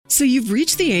So you've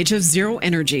reached the age of zero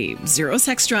energy, zero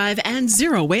sex drive, and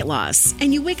zero weight loss,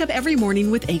 and you wake up every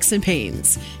morning with aches and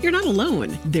pains. You're not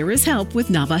alone. There is help with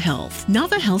Nava Health.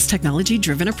 Nava Health's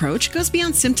technology-driven approach goes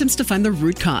beyond symptoms to find the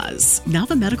root cause.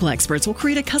 Nava medical experts will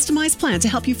create a customized plan to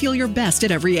help you feel your best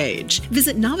at every age.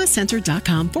 Visit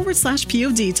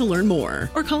navacenter.com/POD to learn more,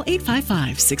 or call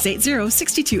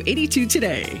 855-680-6282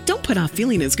 today. Don't put off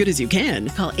feeling as good as you can.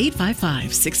 Call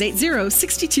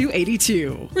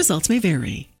 855-680-6282. Results may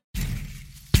vary.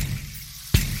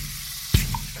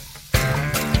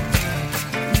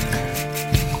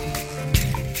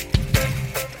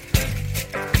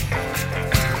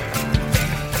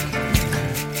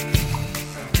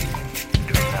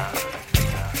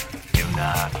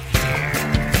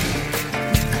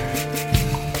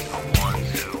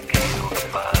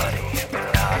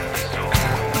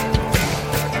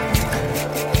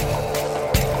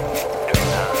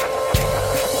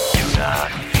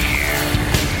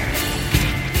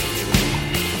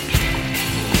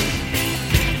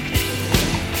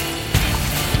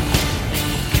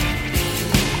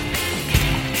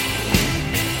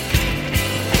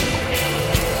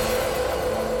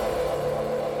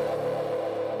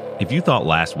 If you thought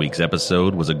last week's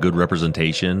episode was a good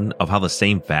representation of how the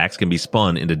same facts can be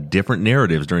spun into different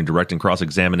narratives during direct and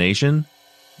cross-examination,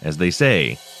 as they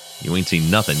say, you ain't seen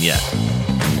nothing yet.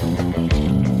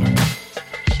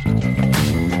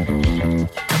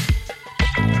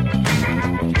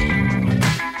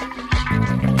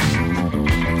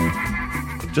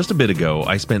 Just a bit ago,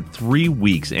 I spent 3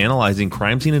 weeks analyzing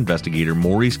crime scene investigator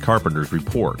Maurice Carpenter's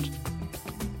report.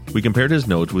 We compared his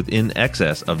notes with in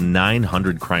excess of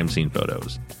 900 crime scene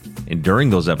photos, and during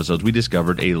those episodes we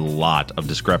discovered a lot of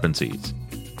discrepancies.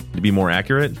 To be more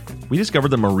accurate, we discovered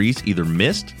that Maurice either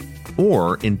missed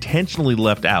or intentionally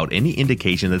left out any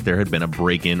indication that there had been a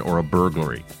break-in or a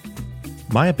burglary.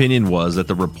 My opinion was that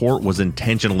the report was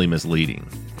intentionally misleading.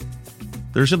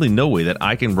 There's simply no way that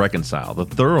I can reconcile the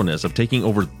thoroughness of taking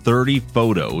over 30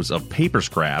 photos of paper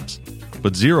scraps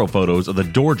but 0 photos of the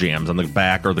door jambs on the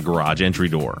back or the garage entry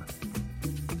door.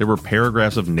 There were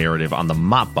paragraphs of narrative on the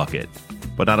mop bucket,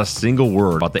 but not a single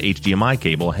word about the HDMI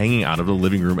cable hanging out of the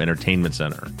living room entertainment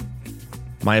center.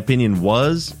 My opinion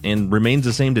was, and remains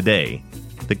the same today,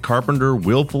 that Carpenter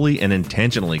willfully and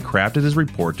intentionally crafted his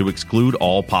report to exclude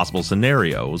all possible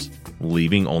scenarios,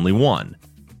 leaving only one: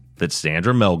 that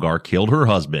Sandra Melgar killed her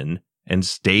husband and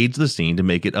staged the scene to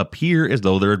make it appear as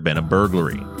though there had been a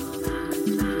burglary.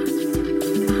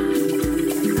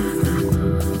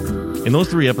 In those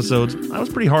 3 episodes, I was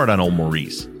pretty hard on old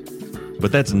Maurice.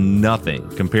 But that's nothing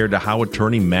compared to how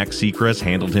attorney Max Seacrest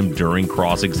handled him during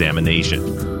cross-examination.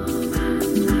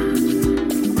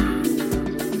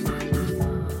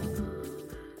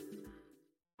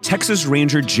 Texas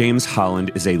Ranger James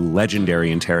Holland is a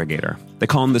legendary interrogator. They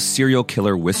call him the serial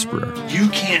killer whisperer. You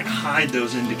can't hide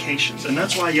those indications, and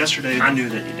that's why yesterday I knew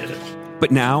that he did it.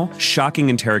 But now, shocking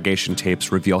interrogation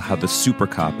tapes reveal how the super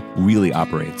cop really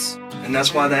operates. And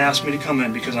that's why they asked me to come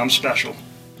in, because I'm special.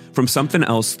 From Something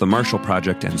Else, The Marshall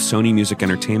Project, and Sony Music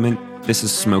Entertainment, this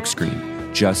is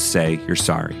Smokescreen. Just say you're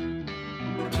sorry.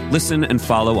 Listen and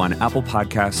follow on Apple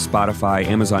Podcasts, Spotify,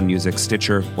 Amazon Music,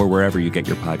 Stitcher, or wherever you get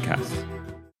your podcasts.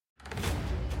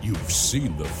 You've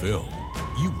seen the film.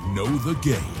 You know the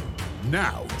game.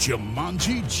 Now,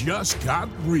 Jumanji just got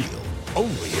real.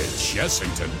 Only at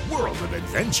Chessington World of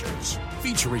Adventures.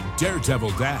 Featuring Daredevil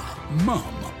Dad, Mom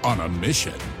on a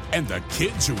mission, and the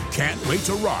kids who can't wait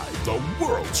to ride the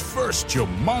world's first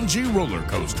Jumanji roller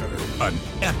coaster. An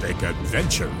epic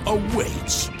adventure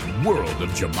awaits. World of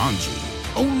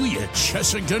Jumanji. Only at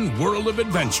Chessington World of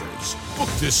Adventures. Book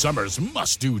this summer's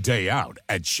must-do day out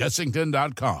at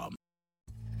Chessington.com.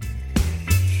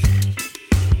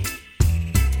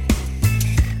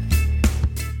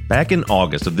 Back in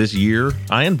August of this year,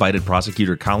 I invited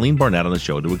prosecutor Colleen Barnett on the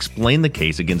show to explain the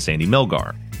case against Sandy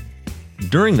Melgar.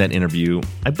 During that interview,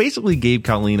 I basically gave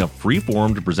Colleen a free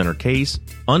forum to present her case,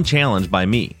 unchallenged by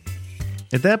me.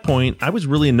 At that point, I was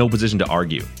really in no position to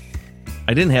argue.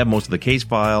 I didn't have most of the case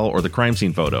file or the crime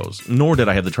scene photos, nor did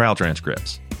I have the trial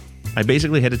transcripts. I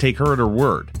basically had to take her at her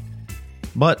word.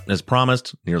 But, as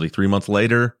promised, nearly 3 months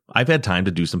later, I've had time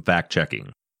to do some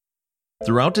fact-checking.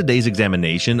 Throughout today's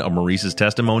examination of Maurice's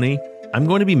testimony, I'm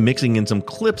going to be mixing in some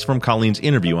clips from Colleen's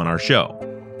interview on our show.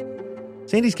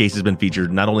 Sandy's case has been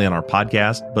featured not only on our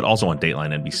podcast, but also on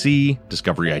Dateline NBC,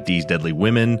 Discovery ID's Deadly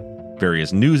Women,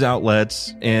 various news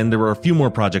outlets, and there are a few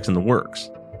more projects in the works.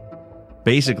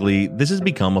 Basically, this has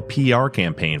become a PR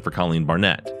campaign for Colleen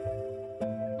Barnett.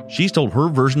 She's told her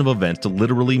version of events to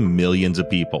literally millions of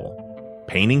people,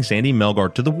 painting Sandy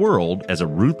Melgar to the world as a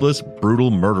ruthless, brutal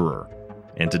murderer,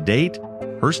 And to date,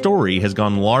 her story has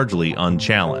gone largely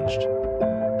unchallenged.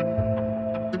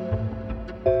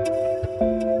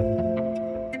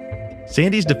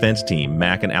 Sandy's defense team,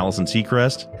 Mac and Allison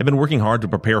Seacrest, have been working hard to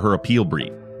prepare her appeal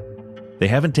brief. They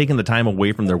haven't taken the time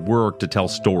away from their work to tell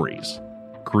stories,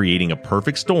 creating a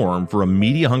perfect storm for a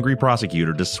media-hungry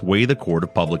prosecutor to sway the court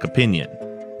of public opinion.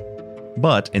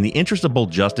 But in the interest of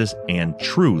both justice and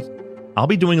truth, I'll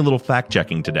be doing a little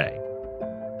fact-checking today.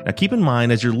 Now keep in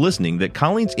mind as you're listening that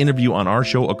Colleen's interview on our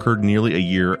show occurred nearly a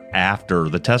year after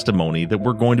the testimony that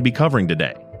we're going to be covering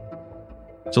today.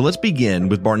 So let's begin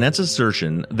with Barnett's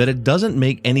assertion that it doesn't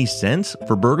make any sense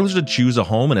for burglars to choose a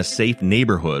home in a safe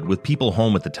neighborhood with people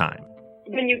home at the time.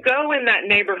 When you go in that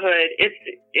neighborhood,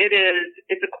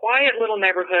 it's a quiet little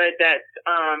neighborhood that's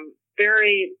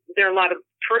there are a lot of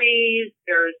trees.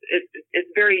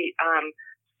 It's very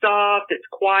soft. It's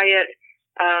quiet.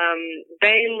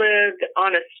 They lived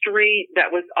on a street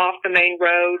that was off the main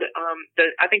road.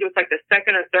 I think it was like the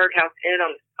second or third house in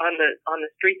on the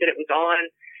street that it was on.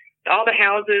 All the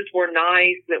houses were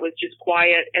nice. It was just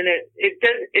quiet, and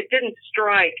it didn't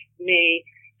strike me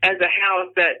as a house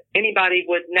that anybody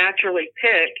would naturally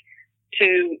pick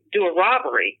to do a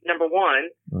robbery, number one.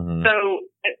 Mm-hmm. So,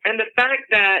 and the fact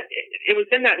that it was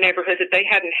in that neighborhood that they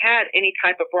hadn't had any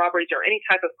type of robberies or any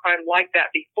type of crime like that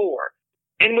before.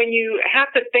 And when you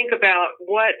have to think about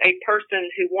what a person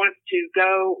who wants to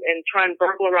go and try and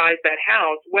burglarize that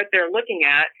house, what they're looking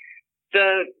at,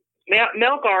 the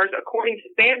Melgars, according to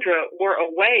Sandra, were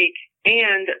awake,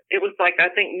 and it was like, I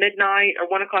think, midnight or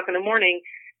 1 o'clock in the morning.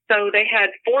 So they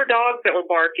had 4 dogs that were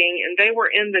barking, and they were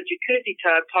in the jacuzzi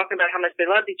tub talking about how much they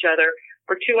loved each other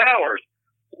for 2 hours.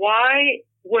 Why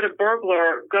would a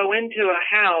burglar go into a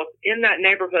house in that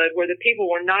neighborhood where the people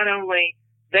were not only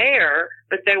there,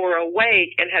 but they were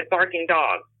awake and had barking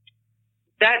dogs?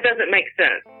 That doesn't make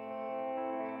sense.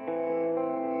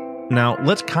 Now,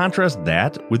 let's contrast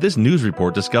that with this news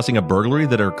report discussing a burglary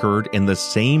that occurred in the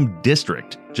same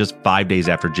district just 5 days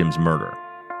after Jim's murder.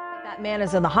 That man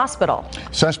is in the hospital.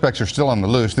 Suspects are still on the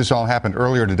loose. This all happened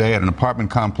earlier today at an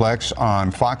apartment complex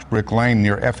on Foxbrick Lane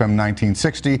near FM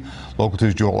 1960. Local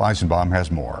 2's Joel Eisenbaum has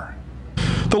more.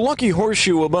 The lucky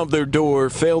horseshoe above their door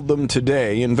failed them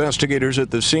today. Investigators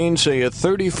at the scene say a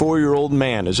 34-year-old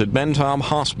man is at Bentham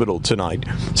Hospital tonight,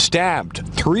 stabbed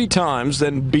 3 times,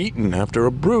 then beaten after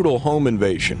a brutal home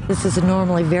invasion. This is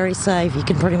normally very safe. You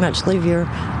can pretty much leave your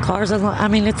cars alone. I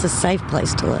mean, it's a safe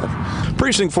place to live.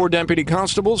 Precinct 4 deputy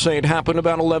constables say it happened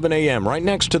about 11 a.m. right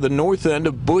next to the north end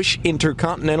of Bush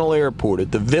Intercontinental Airport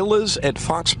at the Villas at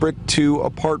Foxbrick 2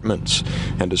 Apartments.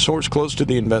 And a source close to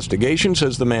the investigation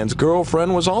says the man's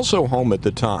girlfriend was also home at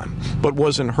the time, but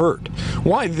wasn't hurt.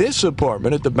 Why this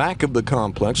apartment at the back of the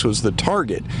complex was the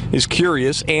target is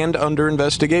curious and under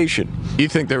investigation. You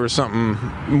think there was something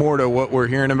more to what we're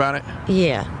hearing about it?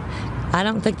 Yeah. I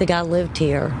don't think the guy lived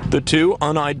here. The 2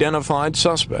 unidentified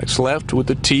suspects left with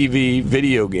the TV,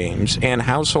 video games, and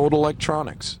household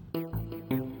electronics.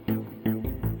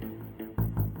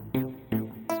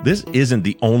 This isn't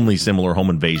the only similar home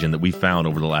invasion that we found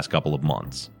over the last couple of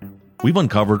months. We've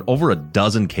uncovered over a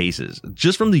dozen cases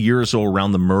just from the year or so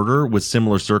around the murder with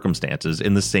similar circumstances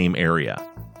in the same area.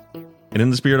 And in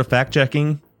the spirit of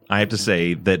fact-checking, I have to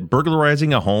say that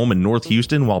burglarizing a home in North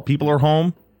Houston while people are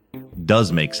home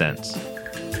does make sense.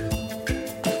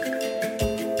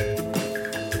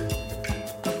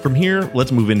 From here,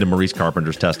 let's move into Maurice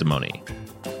Carpenter's testimony.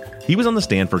 He was on the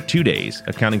stand for 2 days,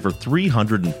 accounting for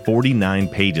 349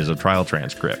 pages of trial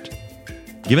transcript.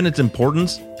 Given its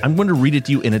importance, I'm going to read it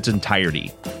to you in its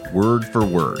entirety, word for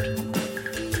word.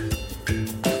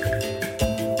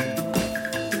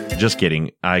 Just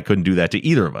kidding, I couldn't do that to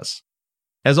either of us.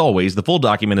 As always, the full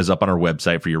document is up on our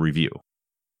website for your review.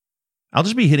 I'll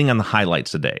just be hitting on the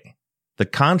highlights today. The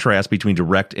contrast between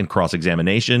direct and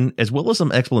cross-examination, as well as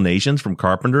some explanations from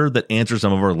Carpenter that answer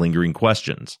some of our lingering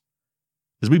questions.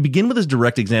 As we begin with his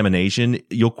direct examination,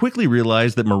 you'll quickly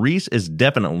realize that Maurice is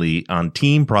definitely on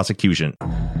team prosecution.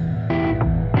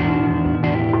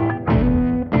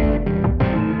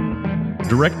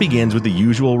 Direct begins with the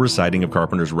usual reciting of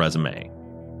Carpenter's resume.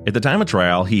 At the time of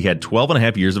trial, he had 12 and a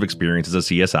half years of experience as a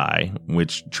CSI,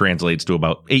 which translates to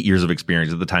about 8 years of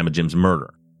experience at the time of Jim's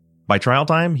murder. By trial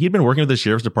time, he'd been working with the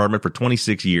sheriff's department for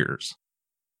 26 years.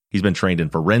 He's been trained in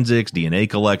forensics, DNA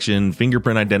collection,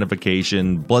 fingerprint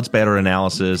identification, blood spatter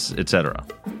analysis, etc.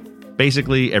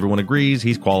 Basically, everyone agrees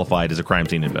he's qualified as a crime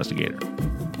scene investigator.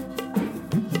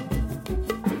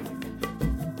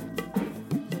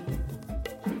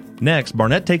 Next,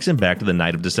 Barnett takes him back to the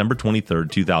night of December 23,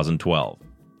 2012.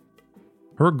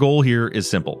 Her goal here is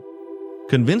simple: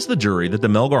 convince the jury that the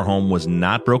Melgar home was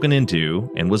not broken into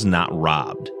and was not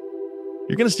robbed.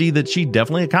 You're going to see that she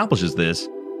definitely accomplishes this,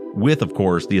 with, of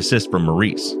course, the assist from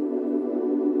Maurice.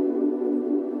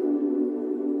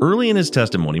 Early in his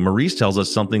testimony, Maurice tells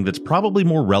us something that's probably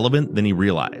more relevant than he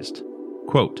realized.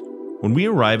 Quote, "When we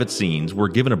arrive at scenes, we're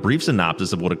given a brief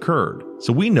synopsis of what occurred,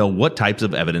 so we know what types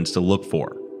of evidence to look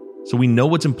for. So we know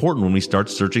what's important when we start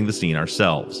searching the scene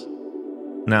ourselves."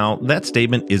 Now, that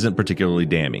statement isn't particularly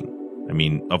damning. I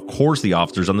mean, of course the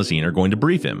officers on the scene are going to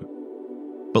brief him.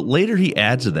 But later he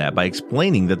adds to that by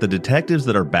explaining that the detectives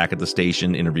that are back at the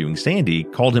station interviewing Sandy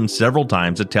called him several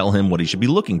times to tell him what he should be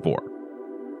looking for.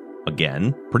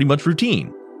 Again, pretty much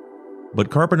routine.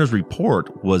 But Carpenter's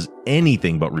report was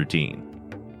anything but routine.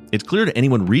 It's clear to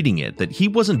anyone reading it that he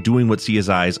wasn't doing what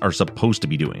CSIs are supposed to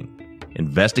be doing,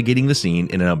 investigating the scene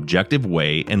in an objective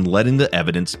way and letting the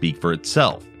evidence speak for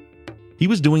itself. He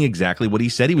was doing exactly what he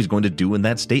said he was going to do in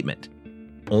that statement,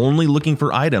 only looking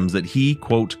for items that he,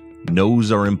 quote,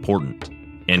 knows are important,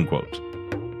 end quote.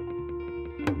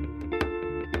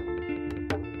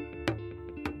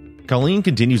 Colleen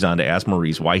continues on to ask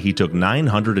Maurice why he took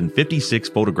 956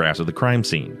 photographs of the crime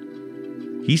scene.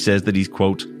 He says that he's,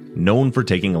 quote, known for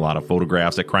taking a lot of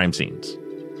photographs at crime scenes.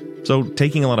 So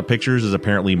taking a lot of pictures is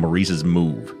apparently Maurice's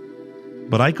move.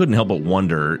 But I couldn't help but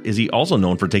wonder, is he also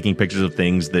known for taking pictures of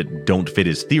things that don't fit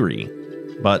his theory?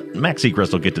 But Max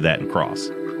Seacrest will get to that in Cross.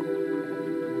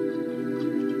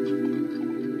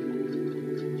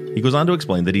 He goes on to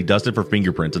explain that he dusted for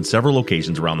fingerprints in several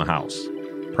locations around the house,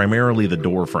 primarily the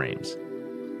door frames.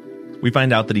 We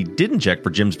find out that he didn't check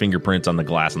for Jim's fingerprints on the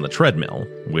glass on the treadmill,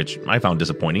 which I found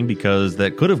disappointing because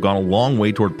that could have gone a long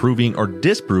way toward proving or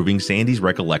disproving Sandy's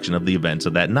recollection of the events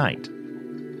of that night.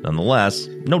 Nonetheless,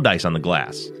 no dice on the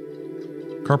glass.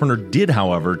 Carpenter did,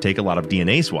 however, take a lot of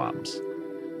DNA swabs.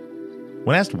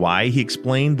 When asked why, he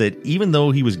explained that even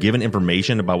though he was given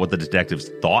information about what the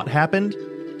detectives thought happened,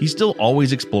 he still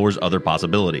always explores other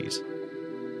possibilities.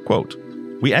 Quote,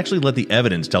 "We actually let the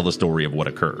evidence tell the story of what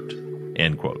occurred,"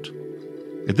 end quote.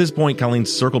 At this point, Colleen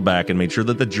circled back and made sure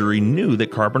that the jury knew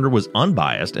that Carpenter was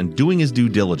unbiased and doing his due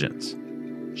diligence.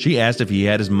 She asked if he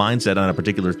had his mindset on a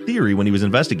particular theory when he was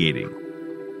investigating.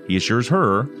 He assures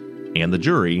her, and the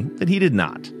jury, that he did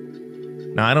not.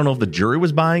 Now, I don't know if the jury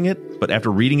was buying it, but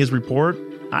after reading his report,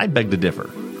 I beg to differ.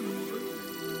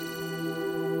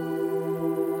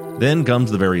 Then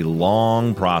comes the very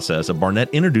long process of Barnett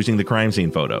introducing the crime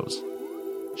scene photos.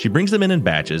 She brings them in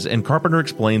batches, and Carpenter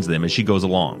explains them as she goes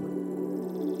along.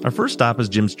 Our first stop is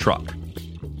Jim's truck.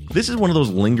 This is one of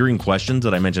those lingering questions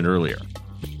that I mentioned earlier.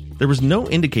 There was no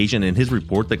indication in his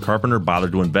report that Carpenter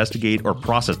bothered to investigate or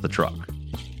process the truck.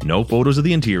 No photos of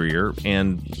the interior,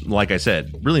 and, like I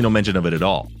said, really no mention of it at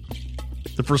all.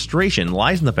 The frustration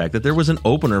lies in the fact that there was an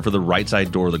opener for the right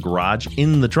side door of the garage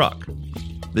in the truck.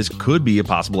 This could be a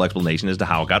possible explanation as to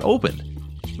how it got opened.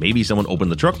 Maybe someone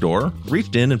opened the truck door,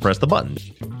 reached in, and pressed the button.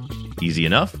 Easy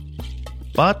enough.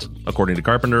 But, according to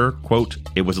Carpenter, quote,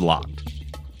 it was locked.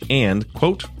 And,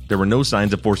 quote, there were no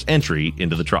signs of forced entry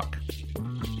into the truck.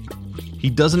 He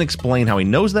doesn't explain how he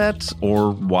knows that,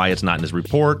 or why it's not in his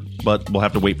report, but we'll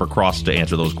have to wait for Cross to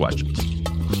answer those questions.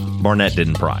 Barnett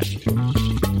didn't pry.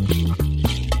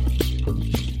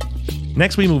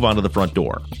 Next, we move on to the front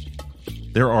door.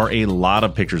 There are a lot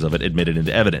of pictures of it admitted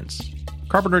into evidence.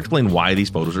 Carpenter explained why these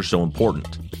photos are so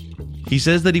important. He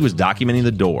says that he was documenting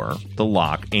the door, the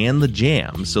lock, and the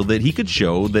jam so that he could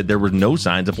show that there were no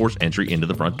signs of forced entry into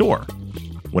the front door.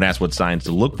 When asked what signs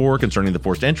to look for concerning the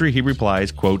forced entry, he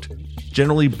replies, quote,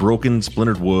 generally broken,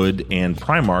 splintered wood and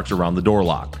pry marks around the door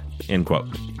lock, end quote.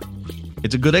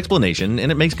 It's a good explanation,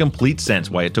 and it makes complete sense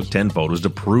why it took 10 photos to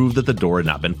prove that the door had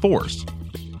not been forced.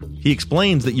 He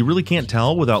explains that you really can't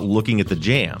tell without looking at the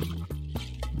jam.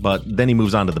 But then he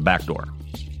moves on to the back door.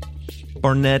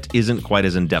 Barnett isn't quite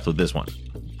as in-depth with this one.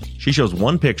 She shows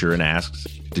one picture and asks,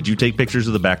 did you take pictures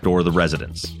of the back door of the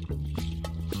residence?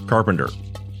 Carpenter,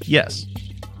 yes.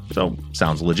 So,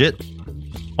 sounds legit.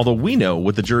 Although we know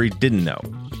what the jury didn't know.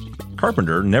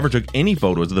 Carpenter never took any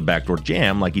photos of the back door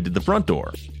jam like he did the front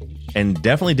door, and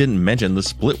definitely didn't mention the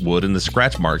split wood and the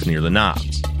scratch marks near the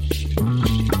knobs.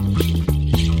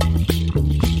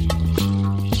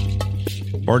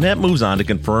 Barnett moves on to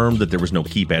confirm that there was no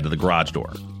keypad to the garage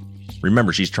door.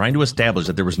 Remember, she's trying to establish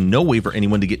that there was no way for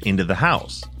anyone to get into the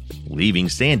house, leaving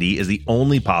Sandy as the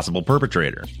only possible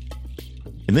perpetrator.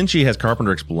 And then she has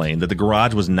Carpenter explain that the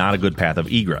garage was not a good path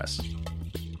of egress.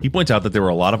 He points out that there were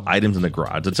a lot of items in the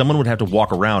garage that someone would have to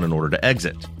walk around in order to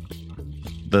exit.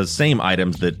 The same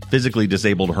items that physically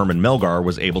disabled Herman Melgar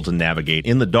was able to navigate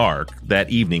in the dark that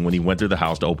evening when he went through the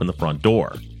house to open the front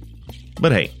door.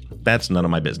 But hey, that's none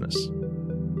of my business.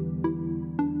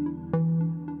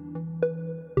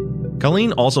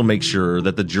 Colleen also makes sure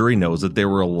that the jury knows that there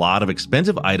were a lot of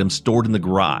expensive items stored in the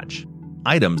garage,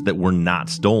 items that were not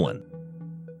stolen.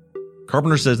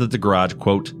 Carpenter says that the garage,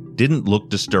 quote, didn't look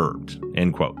disturbed,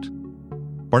 end quote.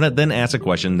 Barnett then asks a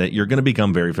question that you're going to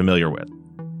become very familiar with.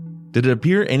 Did it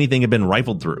appear anything had been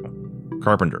rifled through?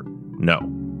 Carpenter, no.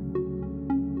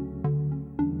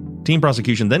 Team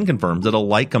prosecution then confirms that a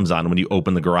light comes on when you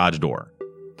open the garage door,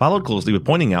 followed closely with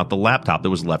pointing out the laptop that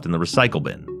was left in the recycle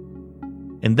bin.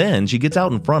 And then she gets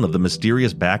out in front of the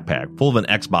mysterious backpack full of an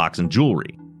Xbox and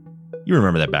jewelry. You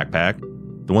remember that backpack?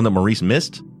 The one that Maurice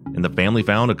missed and the family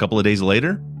found a couple of days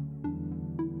later?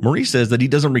 Maurice says that he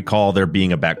doesn't recall there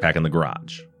being a backpack in the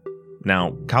garage.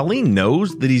 Now, Colleen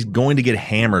knows that he's going to get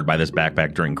hammered by this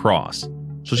backpack during cross,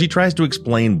 so she tries to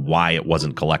explain why it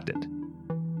wasn't collected.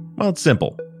 Well, it's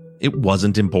simple. It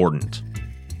wasn't important.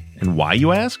 And why,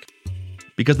 you ask?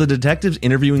 Because the detectives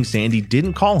interviewing Sandy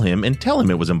didn't call him and tell him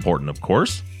it was important, of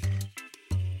course.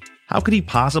 How could he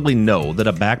possibly know that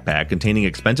a backpack containing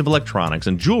expensive electronics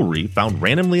and jewelry found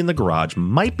randomly in the garage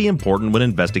might be important when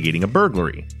investigating a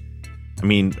burglary? I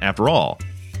mean, after all,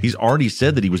 he's already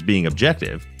said that he was being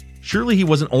objective. Surely he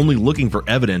wasn't only looking for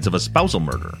evidence of a spousal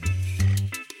murder.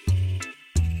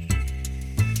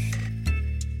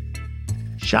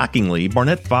 Shockingly,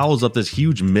 Barnett follows up this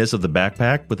huge miss of the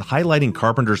backpack with highlighting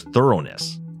Carpenter's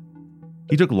thoroughness.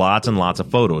 He took lots and lots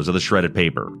of photos of the shredded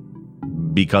paper,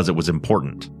 because it was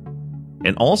important.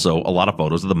 And also a lot of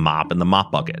photos of the mop and the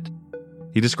mop bucket.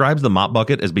 He describes the mop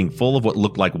bucket as being full of what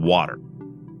looked like water.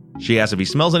 She asks if he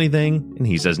smells anything, and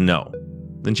he says no.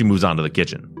 Then she moves on to the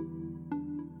kitchen.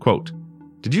 Quote,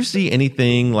 did you see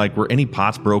anything like were any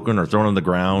pots broken or thrown on the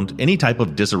ground? Any type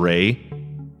of disarray?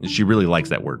 She really likes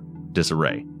that word,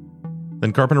 disarray.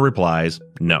 Then Carpenter replies,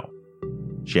 no.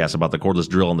 She asks about the cordless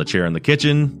drill on the chair in the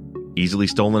kitchen. Easily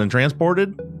stolen and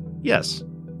transported? Yes.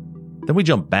 Then we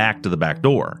jump back to the back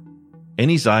door.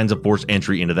 Any signs of forced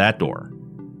entry into that door?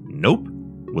 Nope.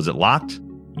 Was it locked?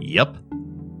 Yep.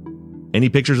 Any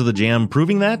pictures of the jam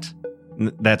proving that?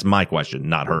 That's my question,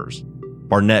 not hers.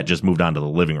 Barnett just moved on to the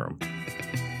living room.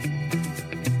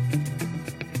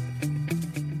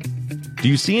 Do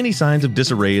you see any signs of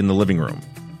disarray in the living room?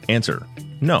 Answer,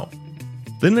 no.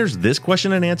 Then there's this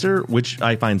question and answer, which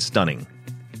I find stunning.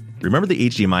 Remember the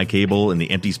HDMI cable in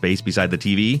the empty space beside the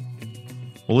TV?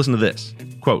 Well, listen to this.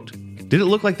 Quote, did it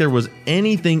look like there was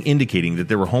anything indicating that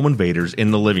there were home invaders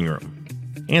in the living room?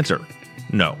 Answer,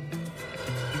 no.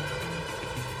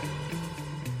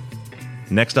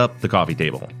 Next up, the coffee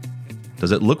table.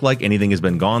 Does it look like anything has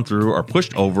been gone through or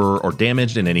pushed over or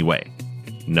damaged in any way?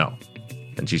 No.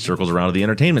 Then she circles around to the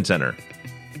entertainment center.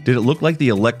 Did it look like the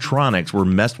electronics were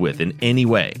messed with in any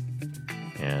way?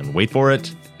 And wait for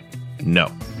it, no.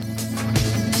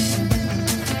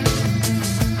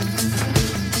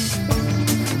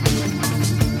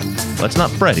 Let's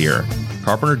not fret here.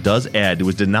 Carpenter does add to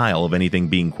his denial of anything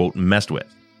being, quote, messed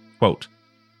with. Quote,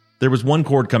 there was one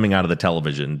cord coming out of the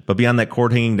television, but beyond that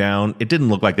cord hanging down, it didn't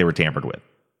look like they were tampered with,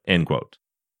 end quote.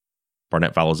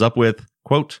 Barnett follows up with,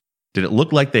 quote, did it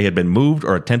look like they had been moved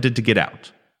or attempted to get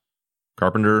out?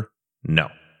 Carpenter, no.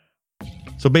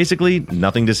 So basically,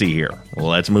 nothing to see here.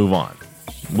 Let's move on.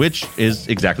 Which is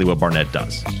exactly what Barnett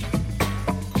does.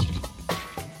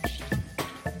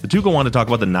 The two go on to talk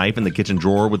about the knife in the kitchen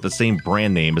drawer with the same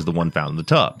brand name as the one found in the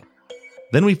tub.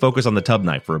 Then we focus on the tub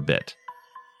knife for a bit.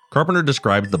 Carpenter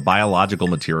describes the biological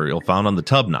material found on the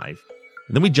tub knife,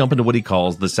 and then we jump into what he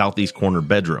calls the southeast corner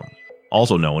bedroom,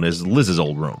 also known as Liz's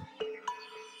old room.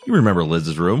 You remember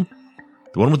Liz's room?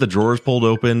 The one with the drawers pulled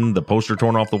open, the poster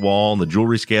torn off the wall, and the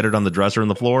jewelry scattered on the dresser and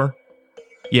the floor?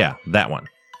 Yeah, that one.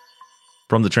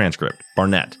 From the transcript,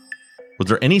 Barnett, was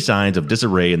there any signs of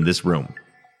disarray in this room?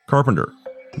 Carpenter,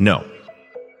 no.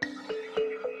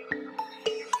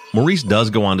 Maurice does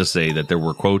go on to say that there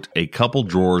were, quote, a couple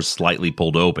drawers slightly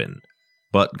pulled open,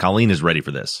 but Colleen is ready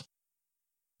for this.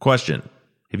 Question,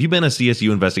 have you been a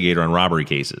CSU investigator on robbery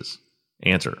cases?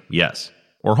 Answer, yes.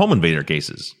 Or home invader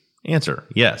cases? Answer,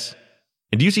 yes.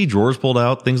 And do you see drawers pulled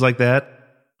out, things like that?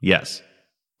 Yes.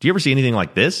 Do you ever see anything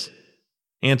like this?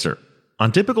 Answer,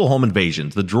 on typical home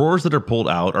invasions, the drawers that are pulled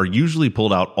out are usually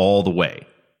pulled out all the way,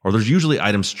 or there's usually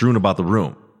items strewn about the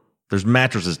room. There's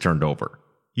mattresses turned over.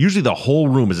 Usually the whole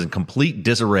room is in complete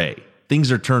disarray.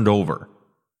 Things are turned over.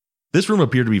 This room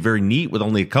appeared to be very neat with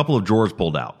only a couple of drawers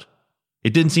pulled out.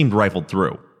 It didn't seem rifled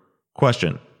through.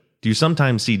 Question, do you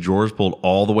sometimes see drawers pulled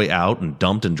all the way out and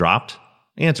dumped and dropped?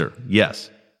 Answer, yes.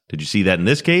 Did you see that in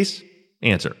this case?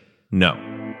 Answer, no.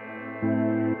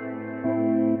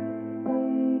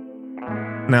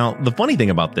 Now, the funny thing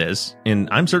about this, and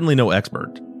I'm certainly no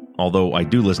expert, although I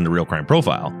do listen to Real Crime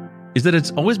Profile, is that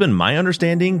it's always been my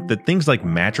understanding that things like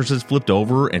mattresses flipped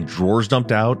over and drawers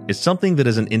dumped out is something that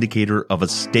is an indicator of a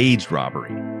staged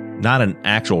robbery, not an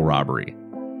actual robbery.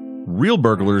 Real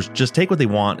burglars just take what they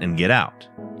want and get out.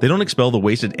 They don't expel the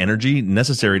wasted energy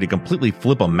necessary to completely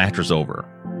flip a mattress over.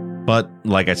 But,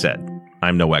 like I said,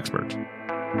 I'm no expert.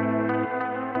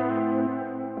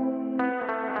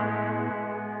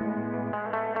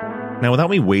 Now,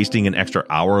 without me wasting an extra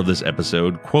hour of this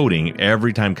episode quoting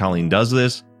every time Colleen does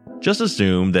this, just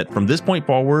assume that from this point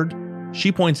forward,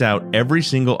 she points out every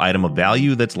single item of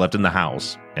value that's left in the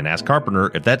house and asks Carpenter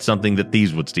if that's something that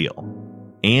thieves would steal.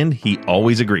 And he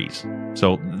always agrees,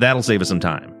 so that'll save us some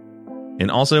time. And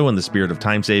also, in the spirit of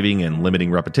time saving and limiting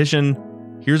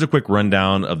repetition, here's a quick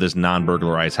rundown of this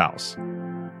non-burglarized house.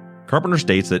 Carpenter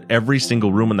states that every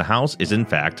single room in the house is in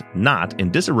fact not in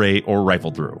disarray or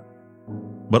rifled through.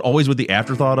 But always with the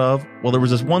afterthought of, well, there was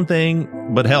this one thing,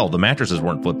 but hell, the mattresses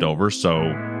weren't flipped over,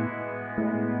 so...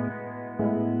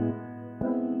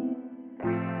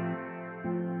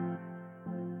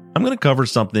 I'm going to cover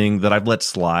something that I've let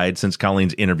slide since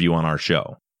Colleen's interview on our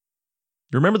show.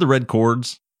 You remember the red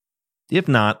cords? If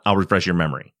not, I'll refresh your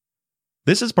memory.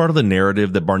 This is part of the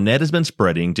narrative that Barnett has been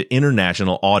spreading to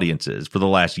international audiences for the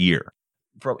last year.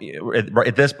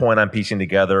 At this point, I'm piecing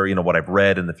together, what I've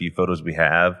read and the few photos we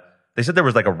have. They said there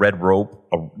was like a red rope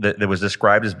that was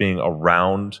described as being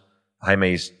around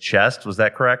Jaime's chest. Was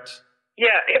that correct?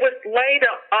 Yeah, it was laid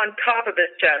on top of his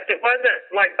chest. It wasn't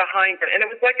like behind him, and it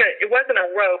wasn't a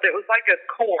rope. It was like a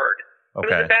cord.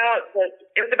 Okay.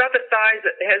 It was about the size.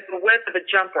 It has the width of a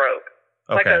jump rope,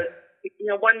 like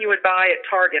one you would buy at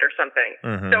Target or something.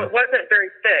 Mm-hmm. So it wasn't very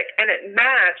thick, and it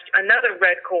matched another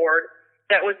red cord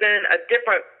that was in a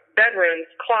different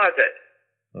bedroom's closet.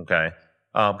 Okay.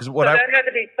 That had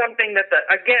to be something that the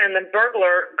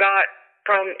burglar got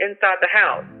from inside the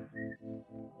house.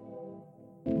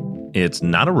 It's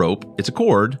not a rope, it's a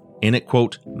cord, and it,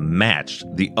 quote, matched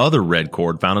the other red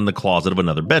cord found in the closet of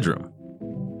another bedroom.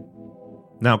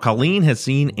 Now, Colleen has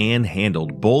seen and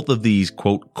handled both of these,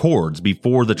 quote, cords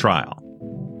before the trial.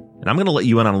 And I'm going to let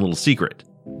you in on a little secret.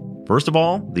 First of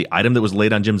all, the item that was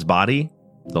laid on Jim's body,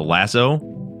 the lasso,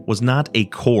 was not a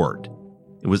cord.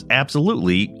 It was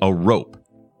absolutely a rope.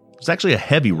 It's actually a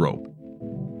heavy rope.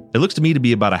 It looks to me to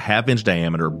be about a half-inch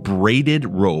diameter braided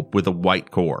rope with a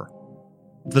white core.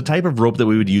 It's the type of rope that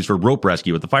we would use for rope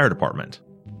rescue at the fire department.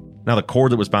 Now, the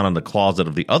cord that was found in the closet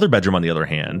of the other bedroom, on the other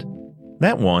hand,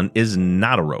 that one is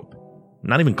not a rope.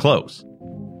 Not even close.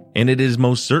 And it is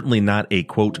most certainly not a,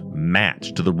 quote,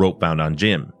 match to the rope found on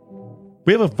Jim.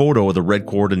 We have a photo of the red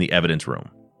cord in the evidence room.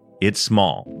 It's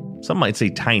small. Some might say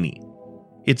tiny.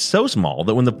 It's so small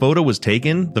that when the photo was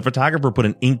taken, the photographer put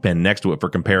an ink pen next to it for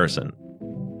comparison.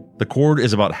 The cord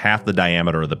is about half the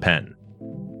diameter of the pen.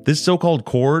 This so-called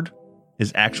cord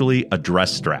is actually a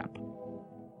dress strap.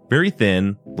 Very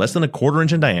thin, less than a 1/4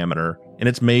 inch in diameter, and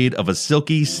it's made of a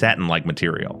silky satin-like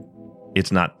material.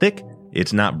 It's not thick,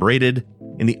 it's not braided,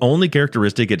 and the only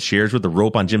characteristic it shares with the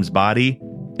rope on Jim's body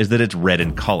is that it's red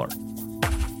in color.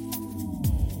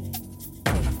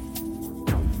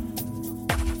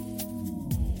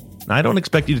 Now, I don't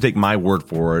expect you to take my word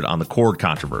for it on the cord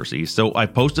controversy, so I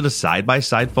posted a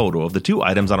side-by-side photo of the two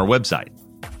items on our website.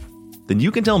 Then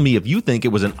you can tell me if you think it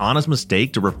was an honest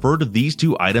mistake to refer to these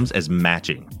two items as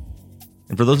matching.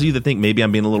 And for those of you that think maybe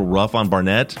I'm being a little rough on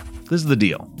Barnett, this is the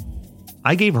deal.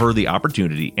 I gave her the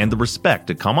opportunity and the respect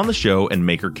to come on the show and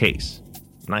make her case.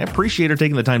 And I appreciate her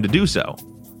taking the time to do so.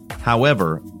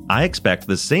 However, I expect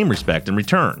the same respect in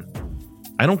return.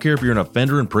 I don't care if you're an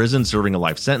offender in prison serving a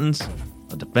life sentence,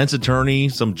 a defense attorney,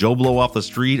 some Joe Blow off the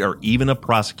street, or even a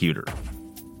prosecutor.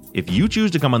 If you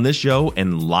choose to come on this show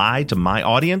and lie to my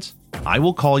audience, I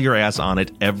will call your ass on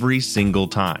it every single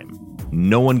time.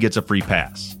 No one gets a free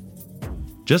pass.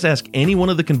 Just ask any one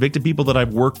of the convicted people that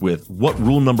I've worked with what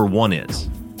rule number 1 is.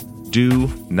 Do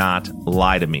not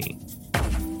lie to me.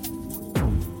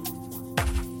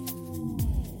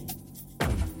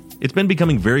 It's been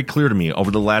becoming very clear to me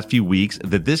over the last few weeks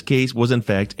that this case was in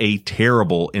fact a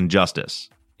terrible injustice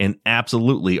and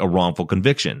absolutely a wrongful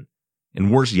conviction.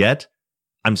 And worse yet,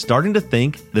 I'm starting to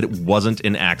think that it wasn't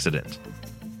an accident.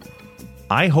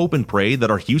 I hope and pray that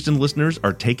our Houston listeners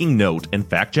are taking note and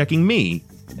fact-checking me,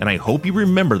 and I hope you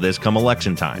remember this come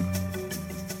election time.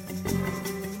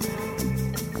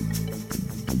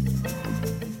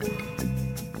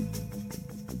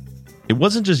 It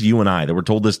wasn't just you and I that were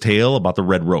told this tale about the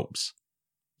red ropes.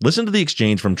 Listen to the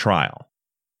exchange from trial.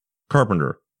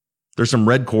 Carpenter, there's some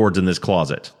red cords in this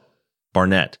closet.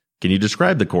 Barnett, can you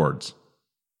describe the cords?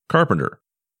 Carpenter,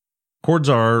 cords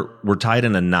were tied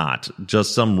in a knot,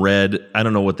 just some red, I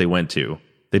don't know what they went to.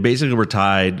 They basically were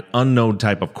tied, unknown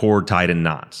type of cord tied in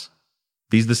knots.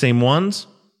 These the same ones?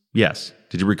 Yes.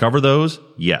 Did you recover those?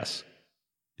 Yes.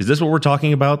 Is this what we're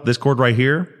talking about, this cord right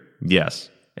here? Yes.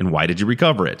 And why did you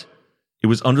recover it? It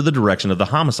was under the direction of the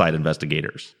homicide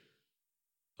investigators.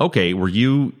 Okay,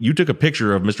 you took a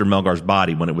picture of Mr. Melgar's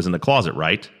body when it was in the closet,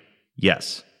 right?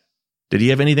 Yes. Did he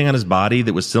have anything on his body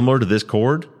that was similar to this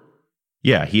cord?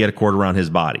 Yeah, he had a cord around his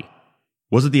body.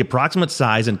 Was it the approximate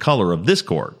size and color of this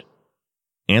cord?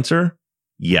 Answer: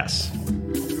 yes.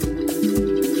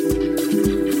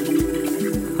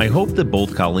 I hope that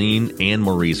both Colleen and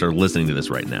Maurice are listening to this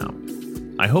right now.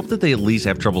 I hope that they at least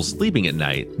have trouble sleeping at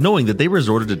night, knowing that they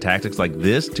resorted to tactics like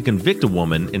this to convict a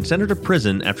woman and send her to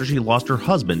prison after she lost her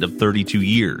husband of 32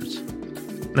 years.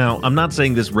 Now, I'm not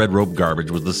saying this red rope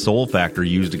garbage was the sole factor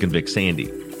used to convict Sandy.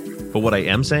 But what I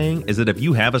am saying is that if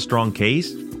you have a strong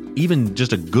case, even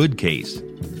just a good case,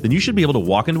 then you should be able to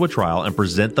walk into a trial and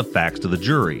present the facts to the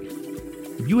jury.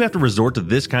 If you have to resort to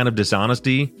this kind of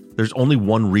dishonesty, there's only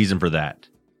one reason for that.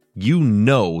 You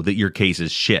know that your case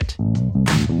is shit.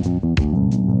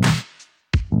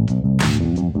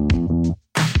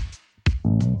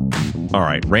 All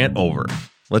right, rant over.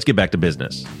 Let's get back to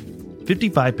business.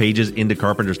 55 pages into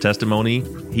Carpenter's testimony,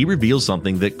 he reveals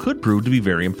something that could prove to be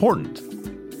very important.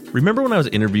 Remember when I was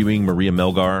interviewing Maria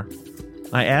Melgar?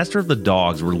 I asked her if the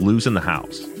dogs were loose in the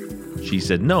house. She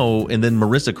said no, and then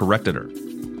Marissa corrected her.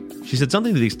 She said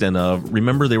something to the extent of,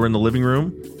 remember they were in the living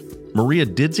room? Maria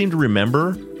did seem to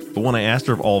remember, but when I asked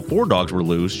her if all 4 dogs were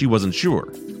loose, she wasn't sure.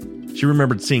 She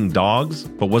remembered seeing dogs,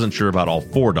 but wasn't sure about all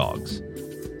 4 dogs.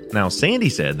 Now, Sandy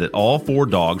said that all 4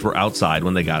 dogs were outside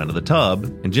when they got into the tub,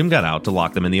 and Jim got out to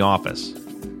lock them in the office.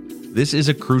 This is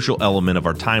a crucial element of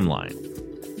our timeline.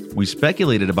 We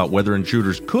speculated about whether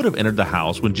intruders could have entered the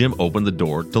house when Jim opened the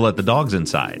door to let the dogs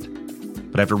inside.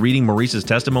 But after reading Maurice's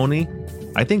testimony,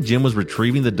 I think Jim was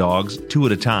retrieving the dogs 2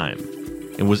 at a time,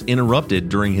 and was interrupted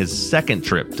during his second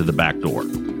trip to the back door.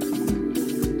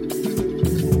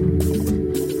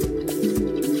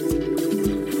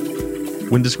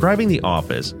 When describing the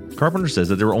office, Carpenter says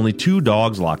that there were only 2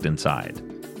 dogs locked inside.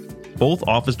 Both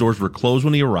office doors were closed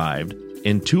when he arrived,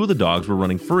 and 2 of the dogs were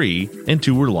running free, and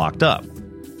 2 were locked up.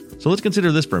 So let's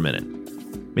consider this for a minute.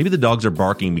 Maybe the dogs are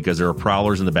barking because there are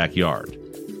prowlers in the backyard.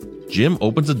 Jim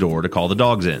opens the door to call the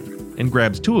dogs in, and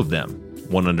grabs 2 of them,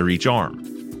 one under each arm.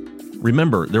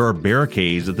 Remember, there are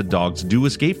barricades that the dogs do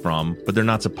escape from, but they're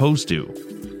not supposed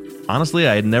to. Honestly,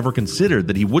 I had never considered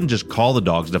that he wouldn't just call the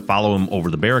dogs to follow him over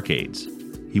the barricades.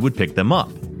 He would pick them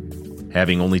up.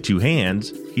 Having only 2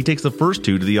 hands, he takes the first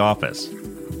 2 to the office.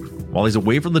 While he's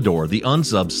away from the door, the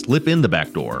unsubs slip in the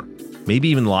back door, maybe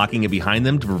even locking it behind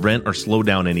them to prevent or slow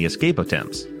down any escape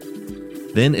attempts.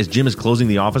 Then, as Jim is closing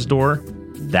the office door,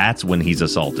 that's when he's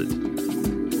assaulted.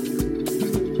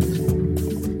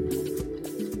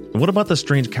 And what about the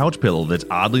strange couch pillow that's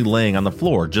oddly laying on the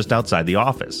floor just outside the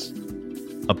office?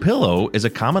 A pillow is a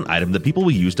common item that people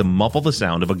will use to muffle the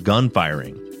sound of a gun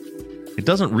firing. It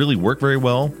doesn't really work very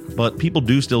well, but people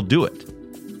do still do it.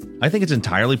 I think it's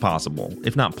entirely possible,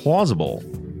 if not plausible,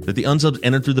 that the unsubs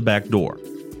entered through the back door.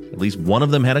 At least one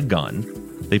of them had a gun.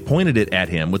 They pointed it at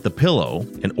him with the pillow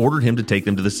and ordered him to take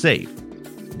them to the safe,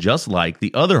 just like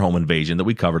the other home invasion that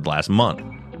we covered last month.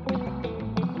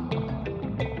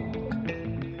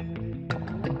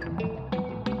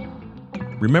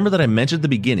 Remember that I mentioned at the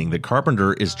beginning that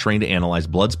Carpenter is trained to analyze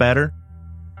blood spatter?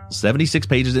 76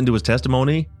 pages into his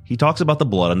testimony, he talks about the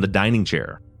blood on the dining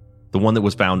chair, the one that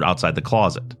was found outside the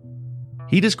closet.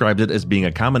 He described it as being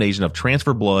a combination of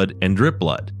transfer blood and drip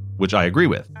blood, which I agree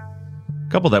with.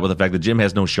 Couple that with the fact that Jim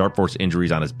has no sharp force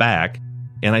injuries on his back,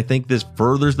 and I think this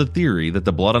furthers the theory that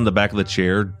the blood on the back of the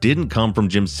chair didn't come from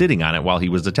Jim sitting on it while he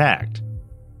was attacked.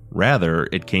 Rather,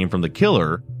 it came from the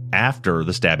killer after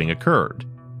the stabbing occurred.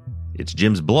 It's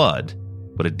Jim's blood,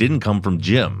 but it didn't come from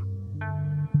Jim.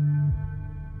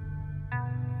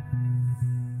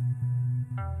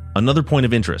 Another point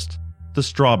of interest, the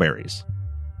strawberries.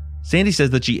 Sandy says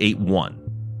that she ate 1.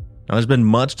 Now, there's been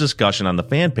much discussion on the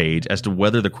fan page as to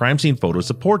whether the crime scene photos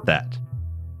support that.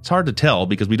 It's hard to tell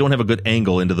because we don't have a good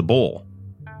angle into the bowl.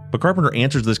 But Carpenter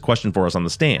answers this question for us on the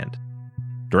stand.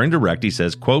 During direct, he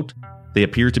says, quote, "They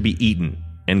appear to be eaten,"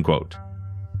 end quote.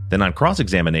 Then on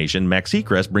cross-examination, Max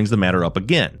Seacrest brings the matter up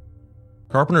again.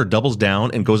 Carpenter doubles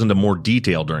down and goes into more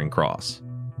detail during cross.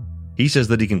 He says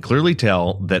that he can clearly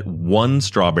tell that 1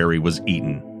 strawberry was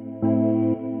eaten.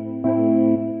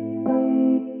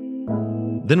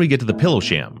 Then we get to the pillow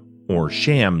sham, or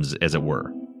shams as it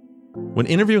were. When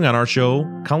interviewing on our show,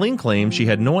 Colleen claimed she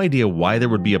had no idea why there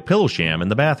would be a pillow sham in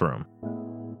the bathroom.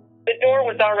 The door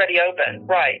was already open,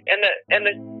 right? And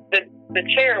the the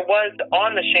chair was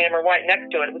on the sham or right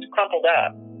next to it. It was crumpled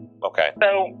up. Okay.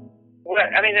 So,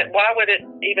 I mean, why would it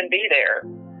even be there?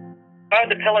 Why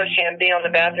would the pillow sham be on the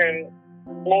bathroom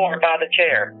floor by the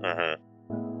chair? Mm-hmm.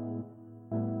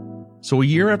 So a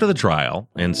year after the trial,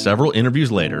 and several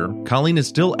interviews later, Colleen is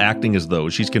still acting as though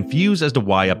she's confused as to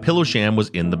why a pillow sham was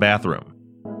in the bathroom.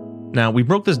 Now, we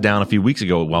broke this down a few weeks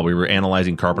ago while we were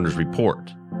analyzing Carpenter's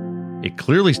report. It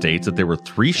clearly states that there were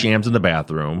 3 shams in the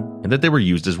bathroom and that they were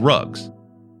used as rugs.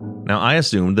 Now, I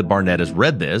assumed that Barnett has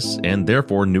read this and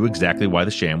therefore knew exactly why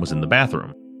the sham was in the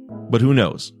bathroom. But who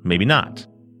knows? Maybe not.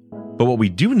 But what we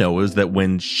do know is that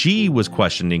when she was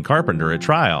questioning Carpenter at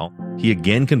trial, he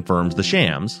again confirms the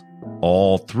shams,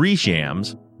 all 3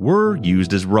 shams, were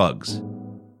used as rugs.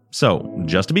 So,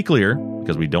 just to be clear,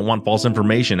 because we don't want false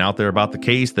information out there about the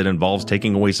case that involves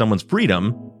taking away someone's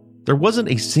freedom, there wasn't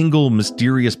a single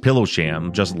mysterious pillow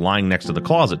sham just lying next to the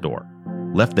closet door,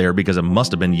 left there because it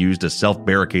must have been used to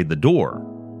self-barricade the door.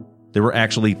 There were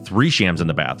actually 3 shams in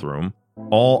the bathroom,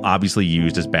 all obviously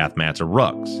used as bath mats or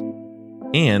rugs.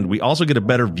 And we also get a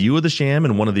better view of the sham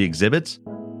in one of the exhibits,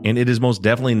 and it is most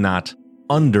definitely not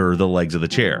under the legs of the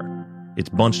chair. It's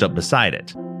bunched up beside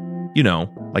it. You know,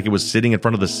 like it was sitting in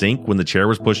front of the sink when the chair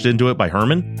was pushed into it by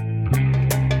Herman.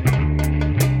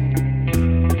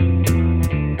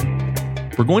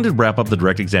 We're going to wrap up the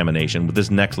direct examination with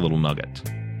this next little nugget.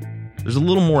 There's a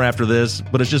little more after this,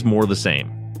 but it's just more of the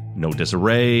same. No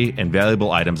disarray and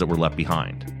valuable items that were left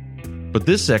behind. But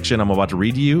this section I'm about to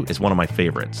read to you is one of my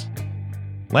favorites.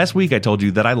 Last week I told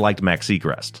you that I liked Mac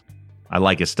Seacrest. I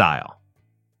like his style.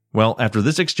 Well, after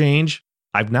this exchange,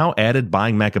 I've now added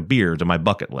buying Mac a beer to my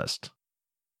bucket list.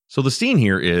 So the scene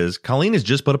here is, Colleen has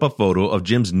just put up a photo of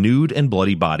Jim's nude and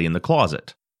bloody body in the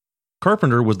closet.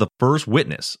 Carpenter was the first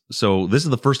witness, so this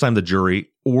is the first time the jury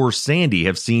or Sandy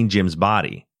have seen Jim's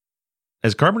body.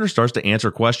 As Carpenter starts to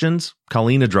answer questions,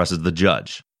 Colleen addresses the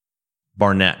judge.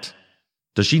 Barnett.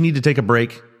 Does she need to take a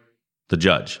break? The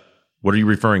judge. What are you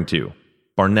referring to?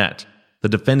 Barnett. The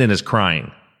defendant is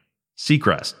crying.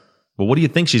 Seacrest. Well, what do you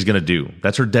think she's going to do?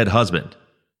 That's her dead husband.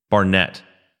 Barnett.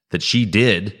 That she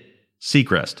did.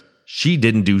 Seacrest. She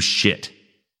didn't do shit.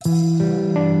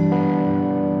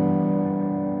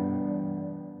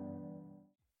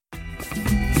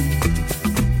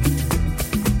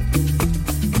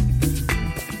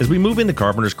 As we move into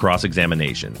Carpenter's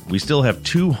cross-examination, we still have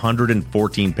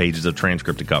 214 pages of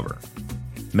transcript to cover.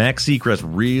 Max Seacrest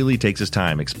really takes his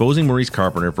time exposing Maurice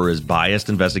Carpenter for his biased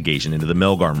investigation into the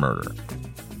Milgar murder.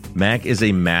 Mac is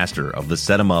a master of the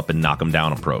set-him-up and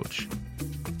knock-him-down approach.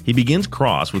 He begins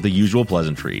cross with the usual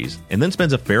pleasantries, and then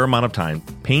spends a fair amount of time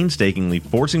painstakingly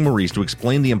forcing Maurice to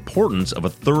explain the importance of a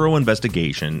thorough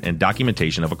investigation and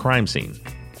documentation of a crime scene.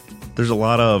 There's a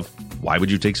lot of, why would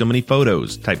you take so many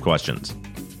photos, type questions.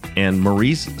 And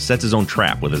Maurice sets his own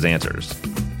trap with his answers.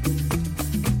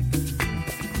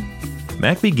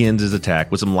 Mac begins his attack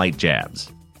with some light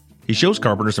jabs. He shows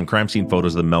Carpenter some crime scene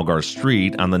photos of the Melgar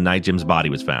street on the night Jim's body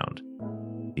was found.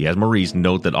 He has Maurice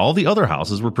note that all the other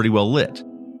houses were pretty well lit,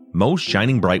 most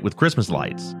shining bright with Christmas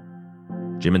lights.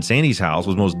 Jim and Sandy's house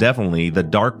was most definitely the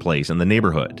dark place in the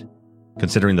neighborhood,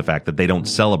 considering the fact that they don't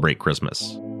celebrate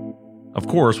Christmas. Of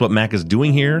course, what Mac is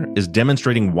doing here is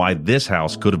demonstrating why this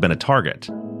house could have been a target.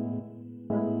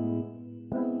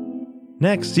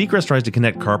 Next, Seacrest tries to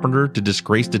connect Carpenter to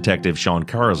disgraced detective Sean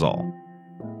Carazal.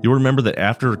 You'll remember that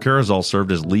after Carazal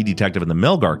served as lead detective in the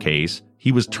Melgar case,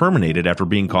 he was terminated after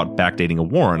being caught backdating a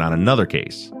warrant on another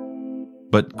case.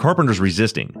 But Carpenter's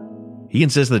resisting. He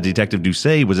insists that Detective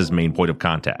Doucet was his main point of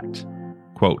contact.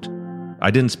 Quote, I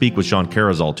didn't speak with Sean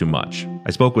Carazal too much. I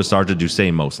spoke with Sergeant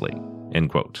Doucet mostly. End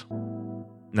quote.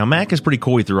 Now, Mac is pretty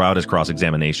coy throughout his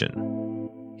cross-examination.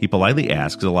 He politely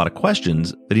asks a lot of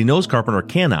questions that he knows Carpenter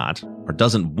cannot or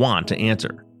doesn't want to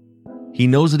answer. He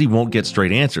knows that he won't get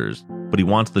straight answers, but he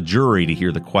wants the jury to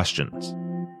hear the questions.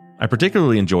 I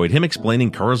particularly enjoyed him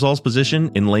explaining Carazal's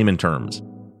position in layman terms.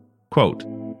 Quote,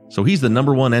 so he's the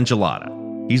number one enchilada.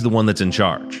 He's the one that's in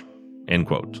charge. End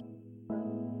quote.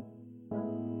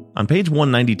 On page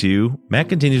 192, Mac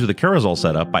continues with the Carazal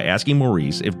setup by asking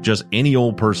Maurice if just any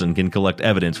old person can collect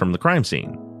evidence from the crime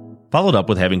scene, followed up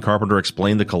with having Carpenter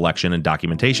explain the collection and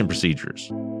documentation procedures.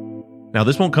 Now,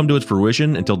 this won't come to its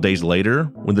fruition until days later,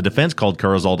 when the defense called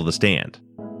Carazal to the stand.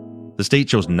 The state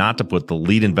chose not to put the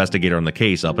lead investigator on the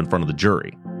case up in front of the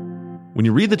jury. When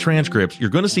you read the transcripts, you're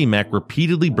going to see Mac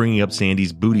repeatedly bringing up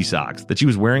Sandy's booty socks that she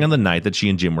was wearing on the night that she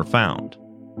and Jim were found.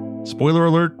 Spoiler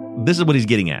alert, this is what he's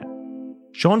getting at.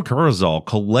 Sean Carazal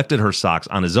collected her socks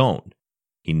on his own.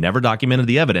 He never documented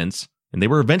the evidence, and they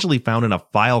were eventually found in a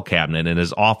file cabinet in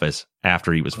his office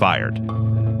after he was fired.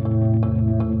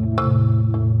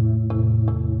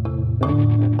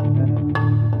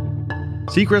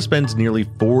 Seacrest spends nearly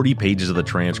 40 pages of the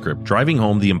transcript driving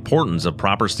home the importance of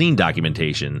proper scene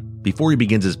documentation before he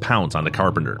begins his pounce on the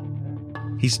Carpenter.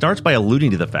 He starts by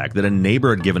alluding to the fact that a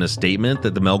neighbor had given a statement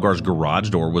that the Melgars' garage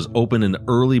door was open in the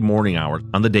early morning hours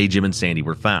on the day Jim and Sandy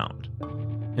were found.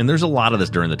 And there's a lot of this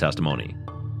during the testimony.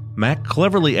 Mac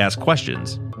cleverly asks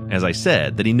questions, as I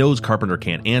said, that he knows Carpenter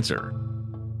can't answer.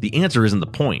 The answer isn't the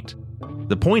point.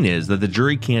 The point is that the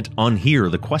jury can't unhear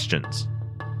the questions.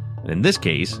 In this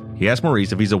case, he asks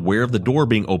Maurice if he's aware of the door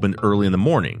being opened early in the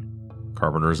morning.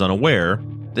 Carpenter is unaware.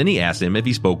 Then he asks him if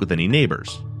he spoke with any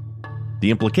neighbors. The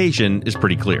implication is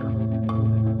pretty clear.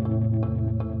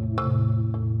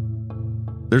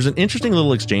 There's an interesting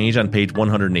little exchange on page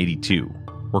 182,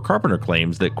 where Carpenter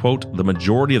claims that, quote, the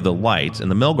majority of the lights in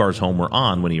the Melgars' home were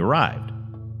on when he arrived.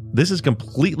 This is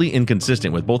completely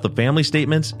inconsistent with both the family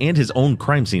statements and his own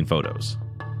crime scene photos.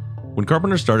 When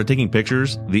Carpenter started taking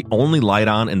pictures, the only light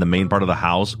on in the main part of the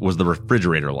house was the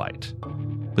refrigerator light.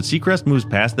 But Seacrest moves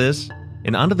past this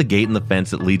and onto the gate and the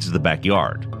fence that leads to the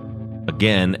backyard.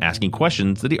 Again, asking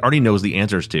questions that he already knows the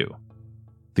answers to.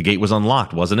 The gate was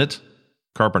unlocked, wasn't it?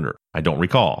 Carpenter, I don't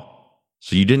recall.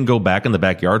 So you didn't go back in the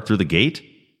backyard through the gate?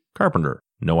 Carpenter,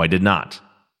 no, I did not.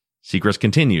 Seacrest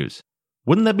continues,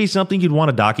 wouldn't that be something you'd want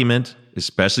to document,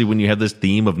 especially when you have this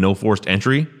theme of no forced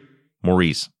entry?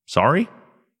 Maurice, sorry?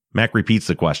 Mac repeats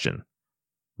the question.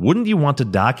 Wouldn't you want to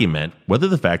document whether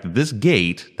the fact that this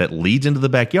gate that leads into the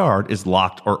backyard is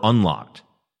locked or unlocked?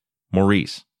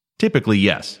 Maurice, typically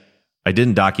yes. I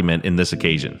didn't document in this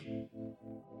occasion.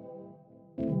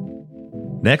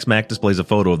 Next, Mac displays a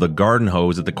photo of the garden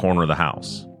hose at the corner of the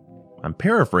house. I'm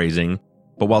paraphrasing,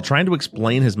 but while trying to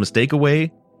explain his mistake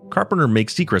away, Carpenter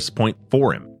makes Seacrest's point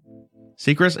for him.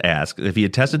 Seacrest asks if he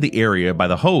had tested the area by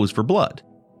the hose for blood.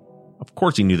 Of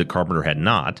course he knew that Carpenter had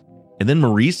not, and then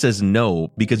Maurice says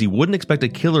no because he wouldn't expect a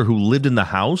killer who lived in the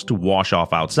house to wash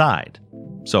off outside.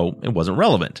 So it wasn't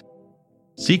relevant.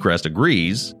 Seacrest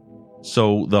agrees,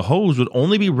 so the hose would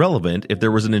only be relevant if there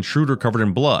was an intruder covered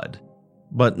in blood,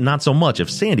 but not so much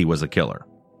if Sandy was the killer.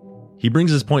 He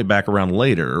brings his point back around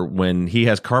later when he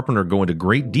has Carpenter go into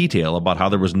great detail about how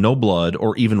there was no blood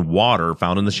or even water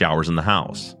found in the showers in the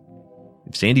house.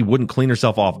 If Sandy wouldn't clean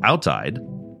herself off outside,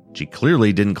 she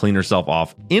clearly didn't clean herself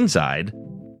off inside,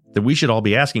 then we should all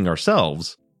be asking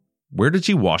ourselves, where did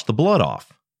she wash the blood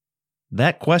off?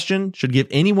 That question should give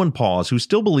anyone pause who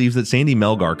still believes that Sandy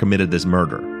Melgar committed this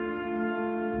murder.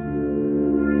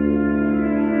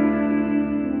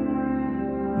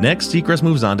 Next, Seacrest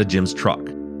moves on to Jim's truck.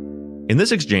 In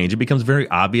this exchange, it becomes very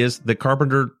obvious that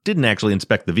Carpenter didn't actually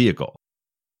inspect the vehicle.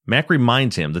 Mac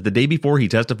reminds him that the day before he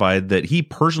testified that he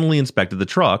personally inspected the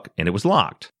truck and it was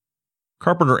locked.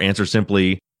 Carpenter answers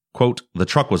simply, quote, the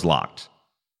truck was locked.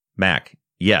 Mac,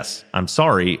 yes, I'm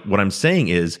sorry. What I'm saying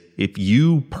is, if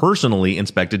you personally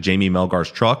inspected Jamie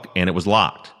Melgar's truck and it was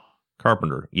locked.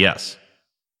 Carpenter, yes.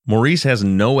 Maurice has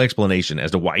no explanation as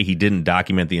to why he didn't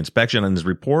document the inspection on his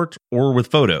report or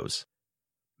with photos.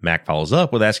 Mac follows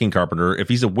up with asking Carpenter if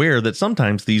he's aware that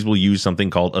sometimes thieves will use something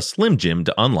called a Slim Jim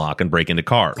to unlock and break into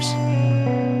cars.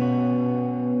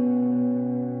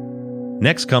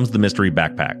 Next comes the mystery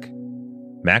backpack.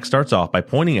 Mac starts off by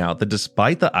pointing out that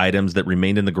despite the items that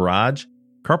remained in the garage,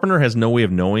 Carpenter has no way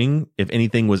of knowing if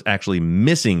anything was actually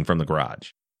missing from the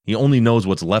garage. He only knows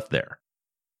what's left there.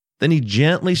 Then he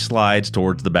gently slides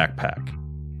towards the backpack.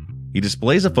 He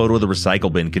displays a photo of the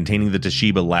recycle bin containing the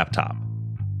Toshiba laptop.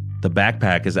 The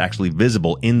backpack is actually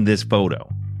visible in this photo.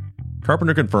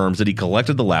 Carpenter confirms that he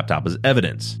collected the laptop as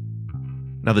evidence.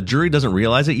 Now, the jury doesn't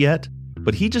realize it yet,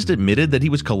 but he just admitted that he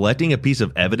was collecting a piece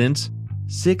of evidence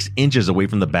 6 inches away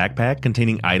from the backpack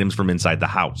containing items from inside the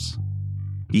house.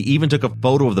 He even took a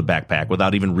photo of the backpack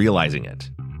without even realizing it.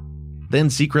 Then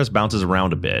Seacrest bounces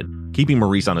around a bit, keeping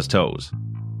Maurice on his toes.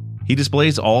 He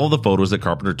displays all the photos that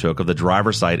Carpenter took of the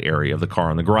driver's side area of the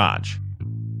car in the garage.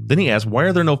 Then he asks why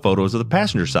are there no photos of the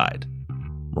passenger side?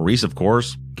 Maurice, of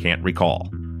course, can't recall.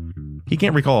 He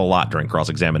can't recall a lot during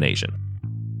cross-examination.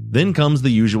 Then comes the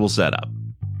usual setup.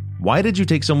 Why did you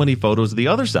take so many photos of the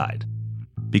other side?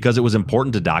 Because it was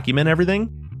important to document everything?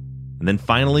 And then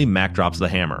finally, Mac drops the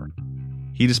hammer.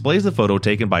 He displays the photo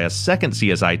taken by a second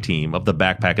CSI team of the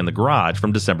backpack in the garage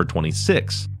from December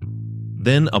 26.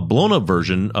 Then a blown-up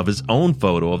version of his own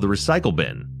photo of the recycle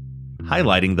bin,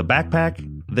 highlighting the backpack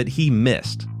that he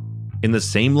missed, in the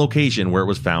same location where it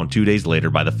was found 2 days later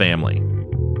by the family.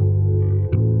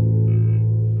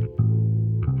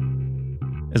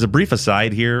 As a brief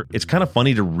aside here, it's kind of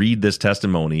funny to read this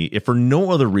testimony if for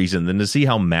no other reason than to see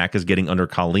how Mac is getting under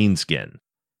Colleen's skin.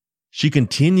 She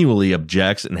continually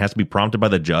objects and has to be prompted by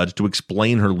the judge to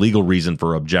explain her legal reason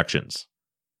for objections.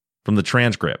 From the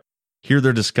transcript, Here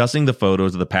they're discussing the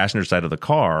photos of the passenger side of the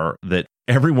car that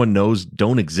everyone knows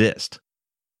don't exist.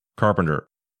 Carpenter: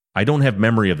 I don't have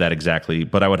memory of that exactly,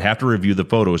 but I would have to review the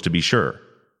photos to be sure.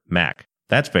 Mac: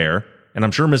 That's fair, and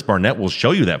I'm sure Miss Barnett will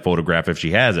show you that photograph if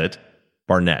she has it.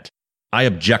 Barnett: I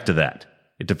object to that.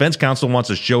 If defense counsel wants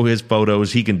to show his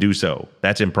photos, he can do so.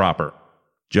 That's improper.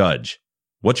 Judge: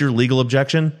 What's your legal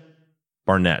objection?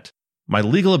 Barnett: My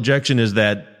legal objection is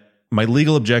that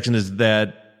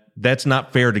that's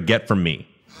not fair to get from me.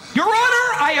 Your Honor,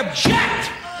 I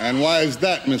object! And why is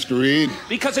that, Mr. Reed?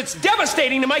 Because it's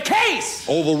devastating to my case!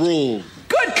 Overruled.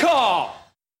 Good call!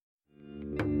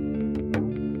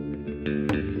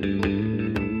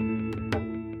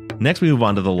 Next, we move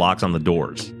on to the locks on the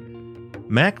doors.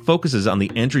 Mac focuses on the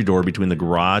entry door between the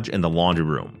garage and the laundry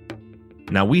room.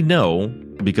 Now, we know,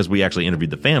 because we actually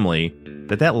interviewed the family,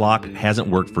 that lock hasn't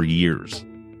worked for years.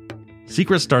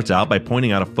 Seacrest starts out by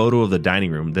pointing out a photo of the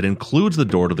dining room that includes the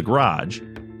door to the garage,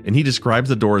 and he describes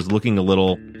the door as looking a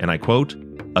little, and I quote,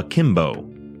 akimbo.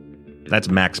 That's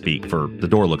Mac speak for the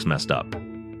door looks messed up.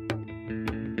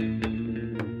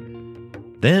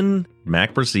 Then,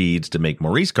 Mac proceeds to make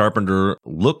Maurice Carpenter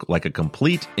look like a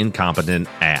complete incompetent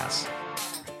ass.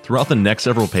 Throughout the next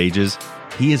several pages,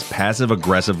 he is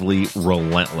passive-aggressively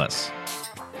relentless.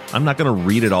 I'm not going to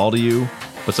read it all to you,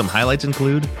 but some highlights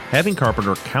include having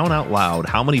Carpenter count out loud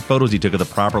how many photos he took of the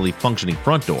properly functioning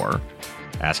front door,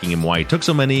 asking him why he took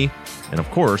so many, and of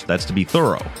course, that's to be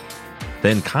thorough.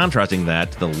 Then contrasting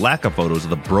that to the lack of photos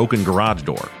of the broken garage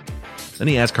door. Then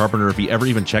he asked Carpenter if he ever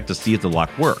even checked to see if the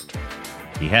lock worked.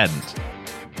 He hadn't.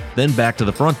 Then back to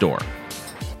the front door.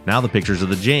 Now the pictures of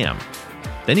the jam.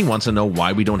 Then he wants to know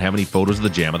why we don't have any photos of the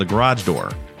jam of the garage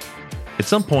door. At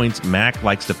some points, Mac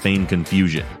likes to feign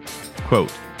confusion.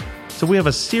 Quote, so we have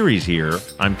a series here,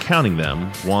 I'm counting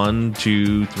them, 1,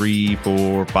 2, 3,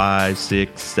 4, 5,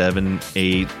 6, 7,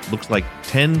 8, looks like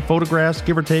 10 photographs,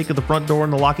 give or take, of the front door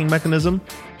and the locking mechanism.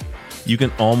 You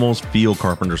can almost feel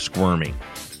Carpenter squirming.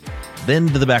 Then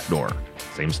to the back door,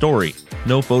 same story,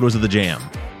 no photos of the jam.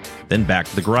 Then back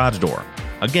to the garage door,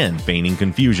 again feigning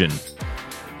confusion.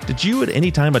 Did you at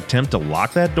any time attempt to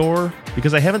lock that door?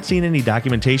 Because I haven't seen any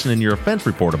documentation in your offense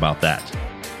report about that.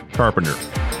 Carpenter: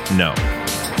 No.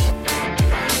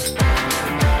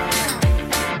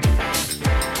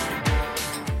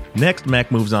 Next,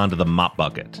 Mac moves on to the mop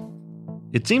bucket.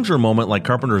 It seems for a moment like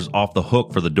Carpenter's off the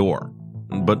hook for the door,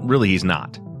 but really he's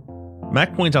not.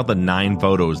 Mac points out the 9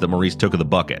 photos that Maurice took of the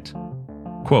bucket.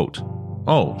 Quote,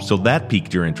 oh, so that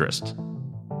piqued your interest.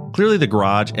 Clearly the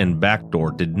garage and back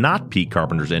door did not pique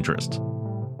Carpenter's interest,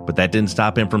 but that didn't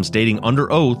stop him from stating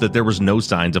under oath that there was no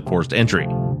signs of forced entry.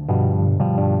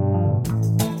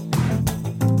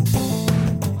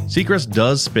 Seacrest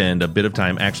does spend a bit of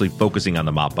time actually focusing on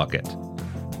the mop bucket.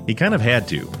 He kind of had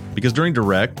to, because during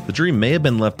direct, the jury may have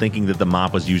been left thinking that the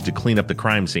mop was used to clean up the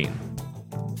crime scene.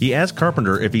 He asked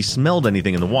Carpenter if he smelled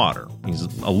anything in the water. He's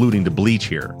alluding to bleach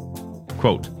here.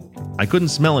 Quote, I couldn't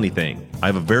smell anything. I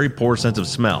have a very poor sense of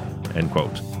smell, end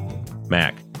quote.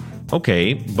 Mac,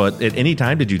 okay, but at any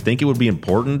time did you think it would be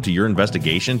important to your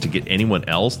investigation to get anyone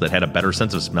else that had a better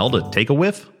sense of smell to take a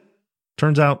whiff?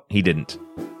 Turns out he didn't.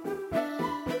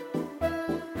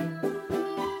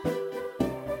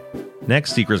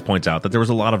 Next, Seacrest points out that there was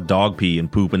a lot of dog pee and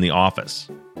poop in the office,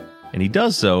 and he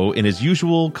does so in his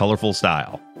usual colorful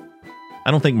style.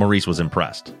 I don't think Maurice was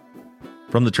impressed.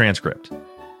 From the transcript,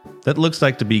 that looks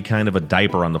like to be kind of a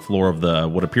diaper on the floor of the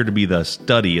what appeared to be the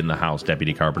study in the house,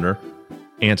 Deputy Carpenter.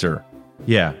 Answer,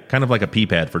 yeah, kind of like a pee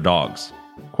pad for dogs.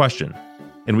 Question,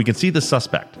 and we can see the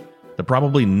suspect, the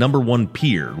probably number 1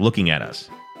 peer, looking at us.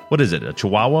 What is it, a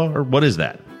Chihuahua, or what is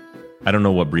that? I don't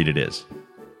know what breed it is.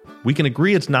 We can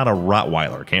agree it's not a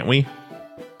Rottweiler, can't we?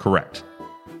 Correct.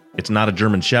 It's not a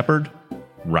German Shepherd?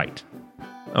 Right.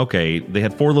 Okay, they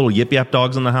had 4 little Yip Yap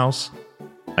dogs in the house?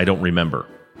 I don't remember.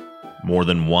 More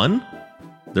than 1?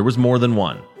 There was more than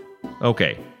 1.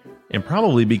 Okay, and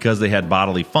probably because they had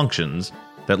bodily functions,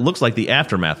 that looks like the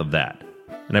aftermath of that.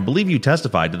 And I believe you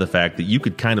testified to the fact that you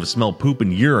could kind of smell poop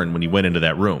and urine when you went into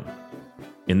that room.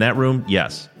 In that room,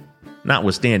 yes.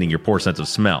 Notwithstanding your poor sense of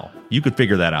smell. You could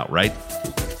figure that out, right?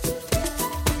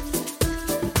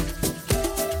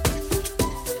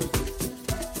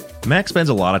 Mac spends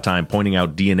a lot of time pointing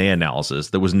out DNA analysis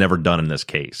that was never done in this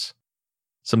case.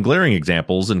 Some glaring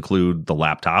examples include the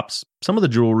laptops, some of the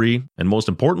jewelry, and most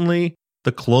importantly,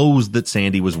 the clothes that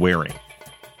Sandy was wearing.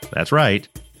 That's right,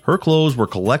 her clothes were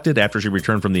collected after she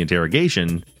returned from the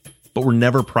interrogation, but were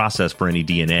never processed for any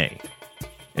DNA.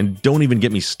 And don't even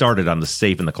get me started on the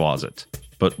safe in the closet,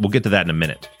 but we'll get to that in a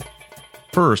minute.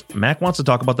 First, Mac wants to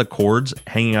talk about the cords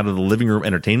hanging out of the living room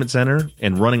entertainment center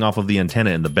and running off of the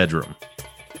antenna in the bedroom.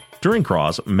 During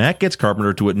Cross, Mac gets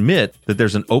Carpenter to admit that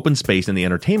there's an open space in the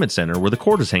entertainment center where the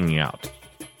cord is hanging out.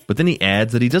 But then he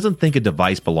adds that he doesn't think a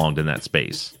device belonged in that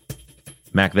space.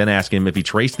 Mac then asks him if he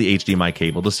traced the HDMI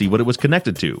cable to see what it was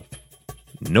connected to.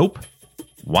 Nope.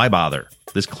 Why bother?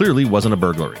 This clearly wasn't a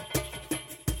burglary.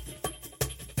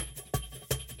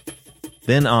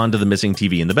 Then on to the missing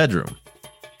TV in the bedroom.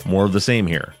 More of the same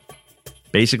here.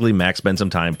 Basically, Mac spent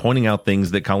some time pointing out things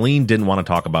that Colleen didn't want to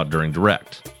talk about during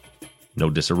direct. No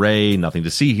disarray, nothing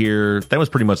to see here. That was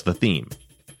pretty much the theme.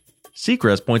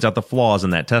 Seacrest points out the flaws in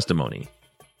that testimony.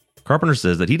 Carpenter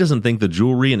says that he doesn't think the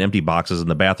jewelry and empty boxes in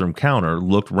the bathroom counter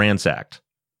looked ransacked.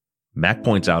 Mac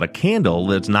points out a candle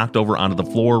that's knocked over onto the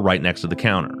floor right next to the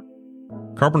counter.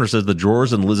 Carpenter says the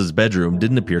drawers in Liz's bedroom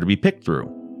didn't appear to be picked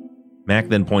through. Mac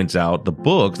then points out the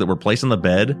books that were placed on the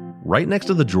bed right next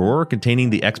to the drawer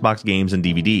containing the Xbox games and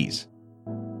DVDs.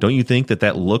 Don't you think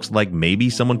that looks like maybe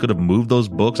someone could have moved those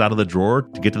books out of the drawer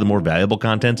to get to the more valuable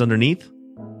contents underneath?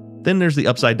 Then there's the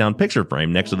upside-down picture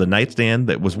frame next to the nightstand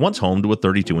that was once home to a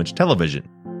 32-inch television.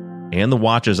 And the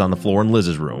watches on the floor in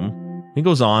Liz's room. It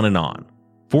goes on,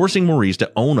 forcing Maurice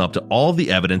to own up to all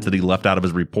the evidence that he left out of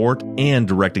his report and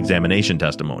direct examination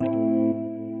testimony.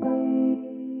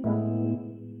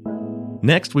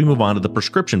 Next, we move on to the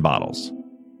prescription bottles.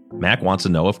 Mac wants to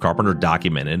know if Carpenter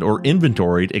documented or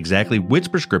inventoried exactly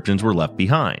which prescriptions were left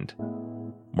behind.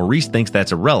 Maurice thinks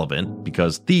that's irrelevant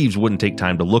because thieves wouldn't take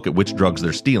time to look at which drugs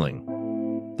they're stealing.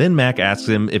 Then Mac asks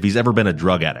him if he's ever been a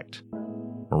drug addict.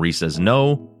 Maurice says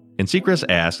no, and Seacrest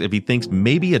asks if he thinks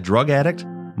maybe a drug addict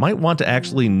might want to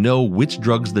actually know which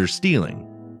drugs they're stealing.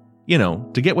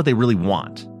 To get what they really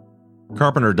want.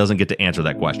 Carpenter doesn't get to answer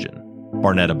that question.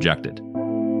 Barnett objected.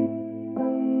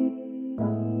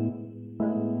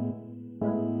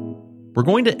 We're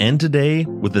going to end today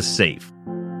with the safe.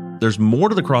 There's more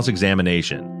to the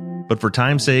cross-examination, but for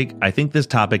time's sake, I think this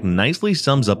topic nicely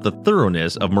sums up the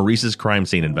thoroughness of Maurice's crime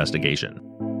scene investigation.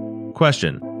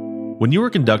 Question: when you were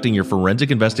conducting your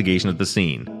forensic investigation at the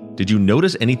scene, did you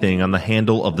notice anything on the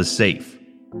handle of the safe?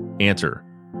 Answer: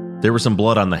 there was some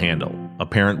blood on the handle,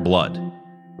 apparent blood.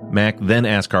 Mac then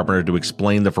asked Carpenter to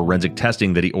explain the forensic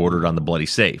testing that he ordered on the bloody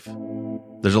safe.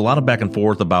 There's a lot of back and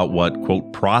forth about what,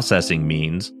 quote, processing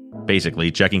means,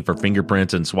 basically checking for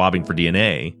fingerprints and swabbing for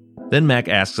DNA. Then Mac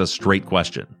asks a straight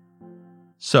question.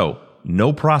 So,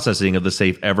 no processing of the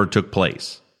safe ever took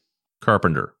place?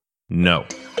 Carpenter: no.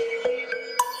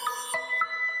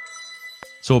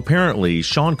 So apparently,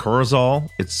 Sean Corozal,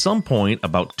 at some point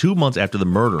about 2 months after the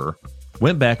murder,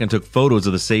 went back and took photos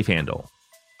of the safe handle.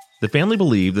 The family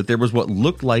believed that there was what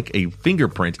looked like a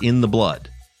fingerprint in the blood.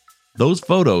 Those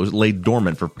photos lay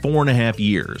dormant for 4.5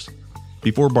 years,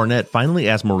 before Barnett finally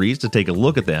asked Maurice to take a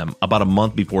look at them about a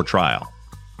month before trial.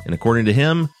 And according to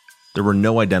him, there were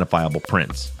no identifiable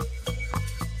prints.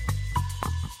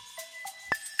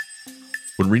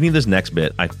 When reading this next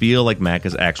bit, I feel like Mac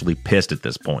is actually pissed at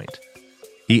this point.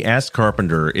 He asked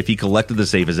Carpenter if he collected the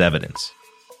safe as evidence.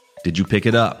 Did you pick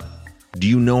it up? Do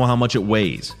you know how much it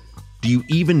weighs? Do you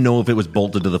even know if it was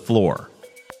bolted to the floor?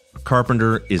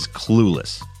 Carpenter is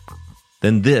clueless.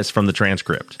 Then this from the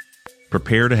transcript.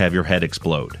 Prepare to have your head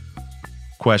explode.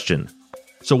 Question: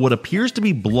 so what appears to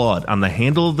be blood on the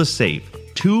handle of the safe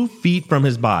 2 feet from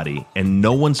his body and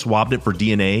no one swabbed it for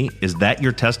DNA, is that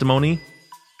your testimony?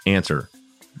 Answer: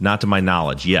 not to my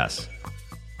knowledge, yes.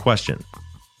 Question: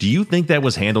 do you think that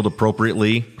was handled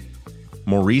appropriately?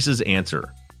 Maurice's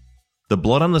answer: the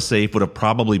blood on the safe would have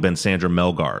probably been Sandra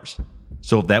Melgar's.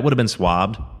 So if that would have been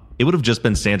swabbed, it would have just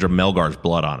been Sandra Melgar's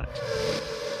blood on it.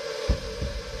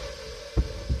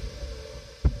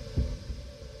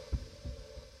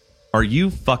 Are you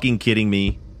fucking kidding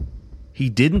me? He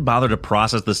didn't bother to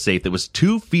process the safe that was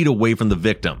 2 feet away from the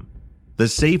victim. The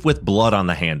safe with blood on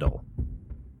the handle.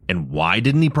 And why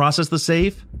didn't he process the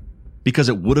safe? Because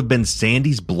it would have been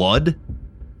Sandy's blood?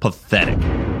 Pathetic.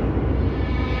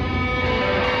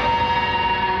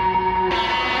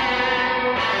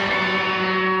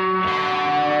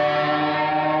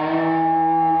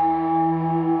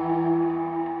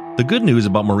 The good news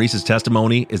about Maurice's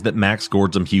testimony is that Mac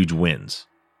scored some huge wins.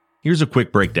 Here's a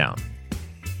quick breakdown.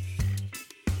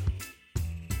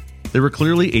 There were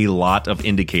clearly a lot of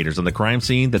indicators on the crime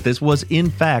scene that this was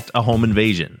in fact a home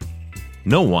invasion.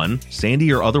 No one,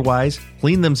 Sandy or otherwise,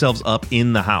 cleaned themselves up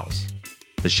in the house.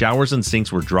 The showers and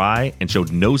sinks were dry and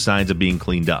showed no signs of being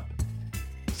cleaned up.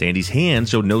 Sandy's hands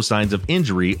showed no signs of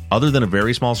injury other than a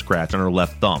very small scratch on her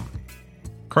left thumb.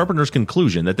 Carpenter's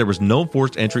conclusion that there was no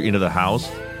forced entry into the house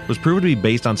was proven to be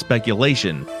based on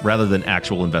speculation rather than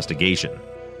actual investigation.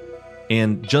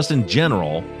 And just in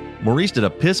general, Maurice did a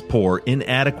piss-poor,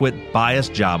 inadequate,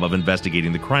 biased job of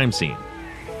investigating the crime scene.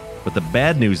 But the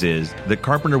bad news is that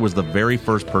Carpenter was the very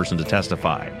first person to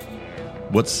testify.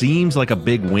 What seems like a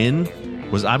big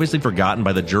win was obviously forgotten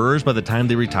by the jurors by the time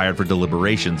they retired for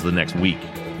deliberations the next week.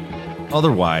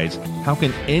 Otherwise, how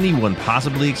can anyone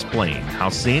possibly explain how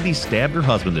Sandy stabbed her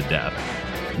husband to death,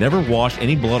 never washed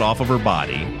any blood off of her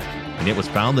body, and it was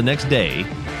found the next day,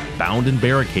 bound and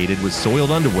barricaded with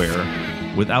soiled underwear,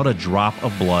 without a drop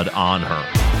of blood on her?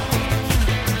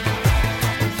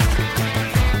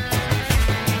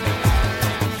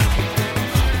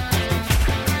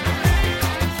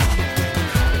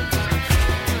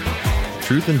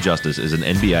 Truth and Justice is an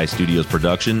NBI Studios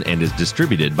production and is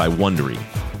distributed by Wondery.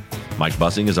 Mike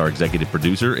Bussing is our executive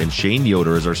producer, and Shane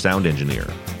Yoder is our sound engineer.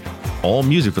 All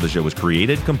music for the show was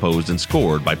created, composed, and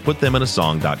scored by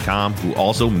PutThemInASong.com, who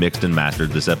also mixed and mastered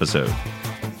this episode.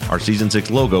 Our Season 6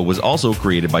 logo was also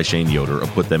created by Shane Yoder of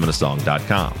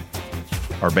PutThemInASong.com.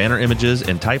 Our banner images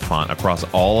and type font across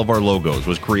all of our logos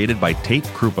was created by Tate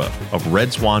Krupa of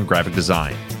Red Swan Graphic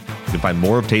Design. You can find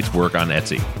more of Tate's work on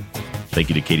Etsy. Thank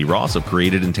you to Katie Ross of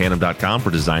CreatedInTandem.com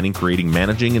for designing, creating,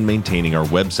 managing, and maintaining our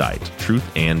website, Truth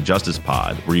and Justice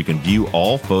Pod, where you can view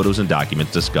all photos and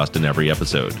documents discussed in every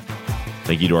episode.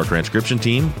 Thank you to our transcription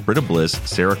team, Britta Bliss,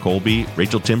 Sarah Colby,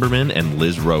 Rachel Timberman, and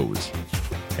Liz Rose.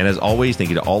 And as always, thank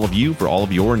you to all of you for all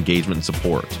of your engagement and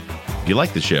support. If you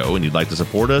like the show and you'd like to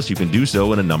support us, you can do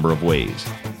so in a number of ways.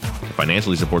 To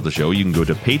financially support the show, you can go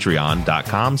to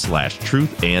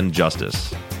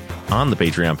patreon.com/truthandjustice. On the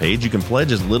Patreon page, you can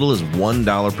pledge as little as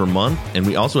 $1 per month, and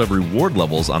we also have reward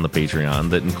levels on the Patreon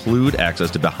that include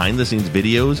access to behind-the-scenes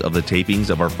videos of the tapings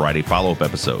of our Friday follow-up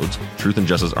episodes, Truth and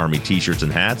Justice Army t-shirts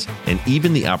and hats, and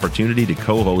even the opportunity to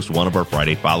co-host one of our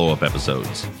Friday follow-up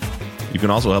episodes. You can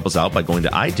also help us out by going to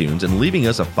iTunes and leaving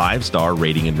us a 5-star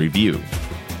rating and review.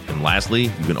 And lastly,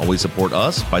 you can always support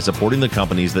us by supporting the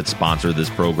companies that sponsor this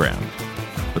program.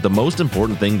 But the most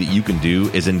important thing that you can do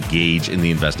is engage in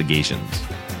the investigations.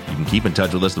 You can keep in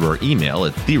touch with us through our email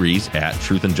at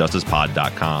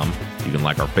theories@truthandjusticepod.com. You can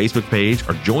like our Facebook page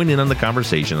or join in on the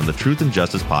conversation on the Truth and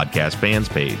Justice Podcast fans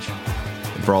page.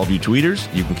 And for all of you tweeters,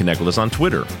 you can connect with us on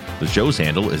Twitter. The show's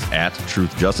handle is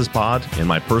 @TruthJusticePod, and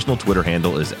my personal Twitter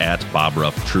handle is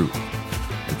 @BobRuffTruth.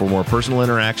 And for more personal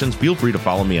interactions, feel free to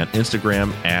follow me on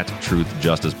Instagram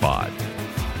 @TruthJusticePod.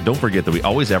 Don't forget that we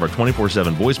always have our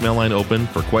 24/7 voicemail line open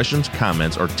for questions,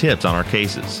 comments, or tips on our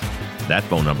cases. That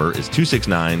phone number is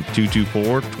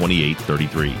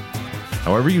 269-224-2833.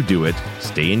 However you do it,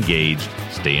 stay engaged,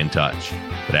 stay in touch.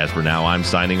 But as for now, I'm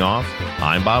signing off.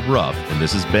 I'm Bob Ruff, and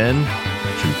this has been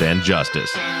Truth and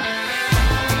Justice.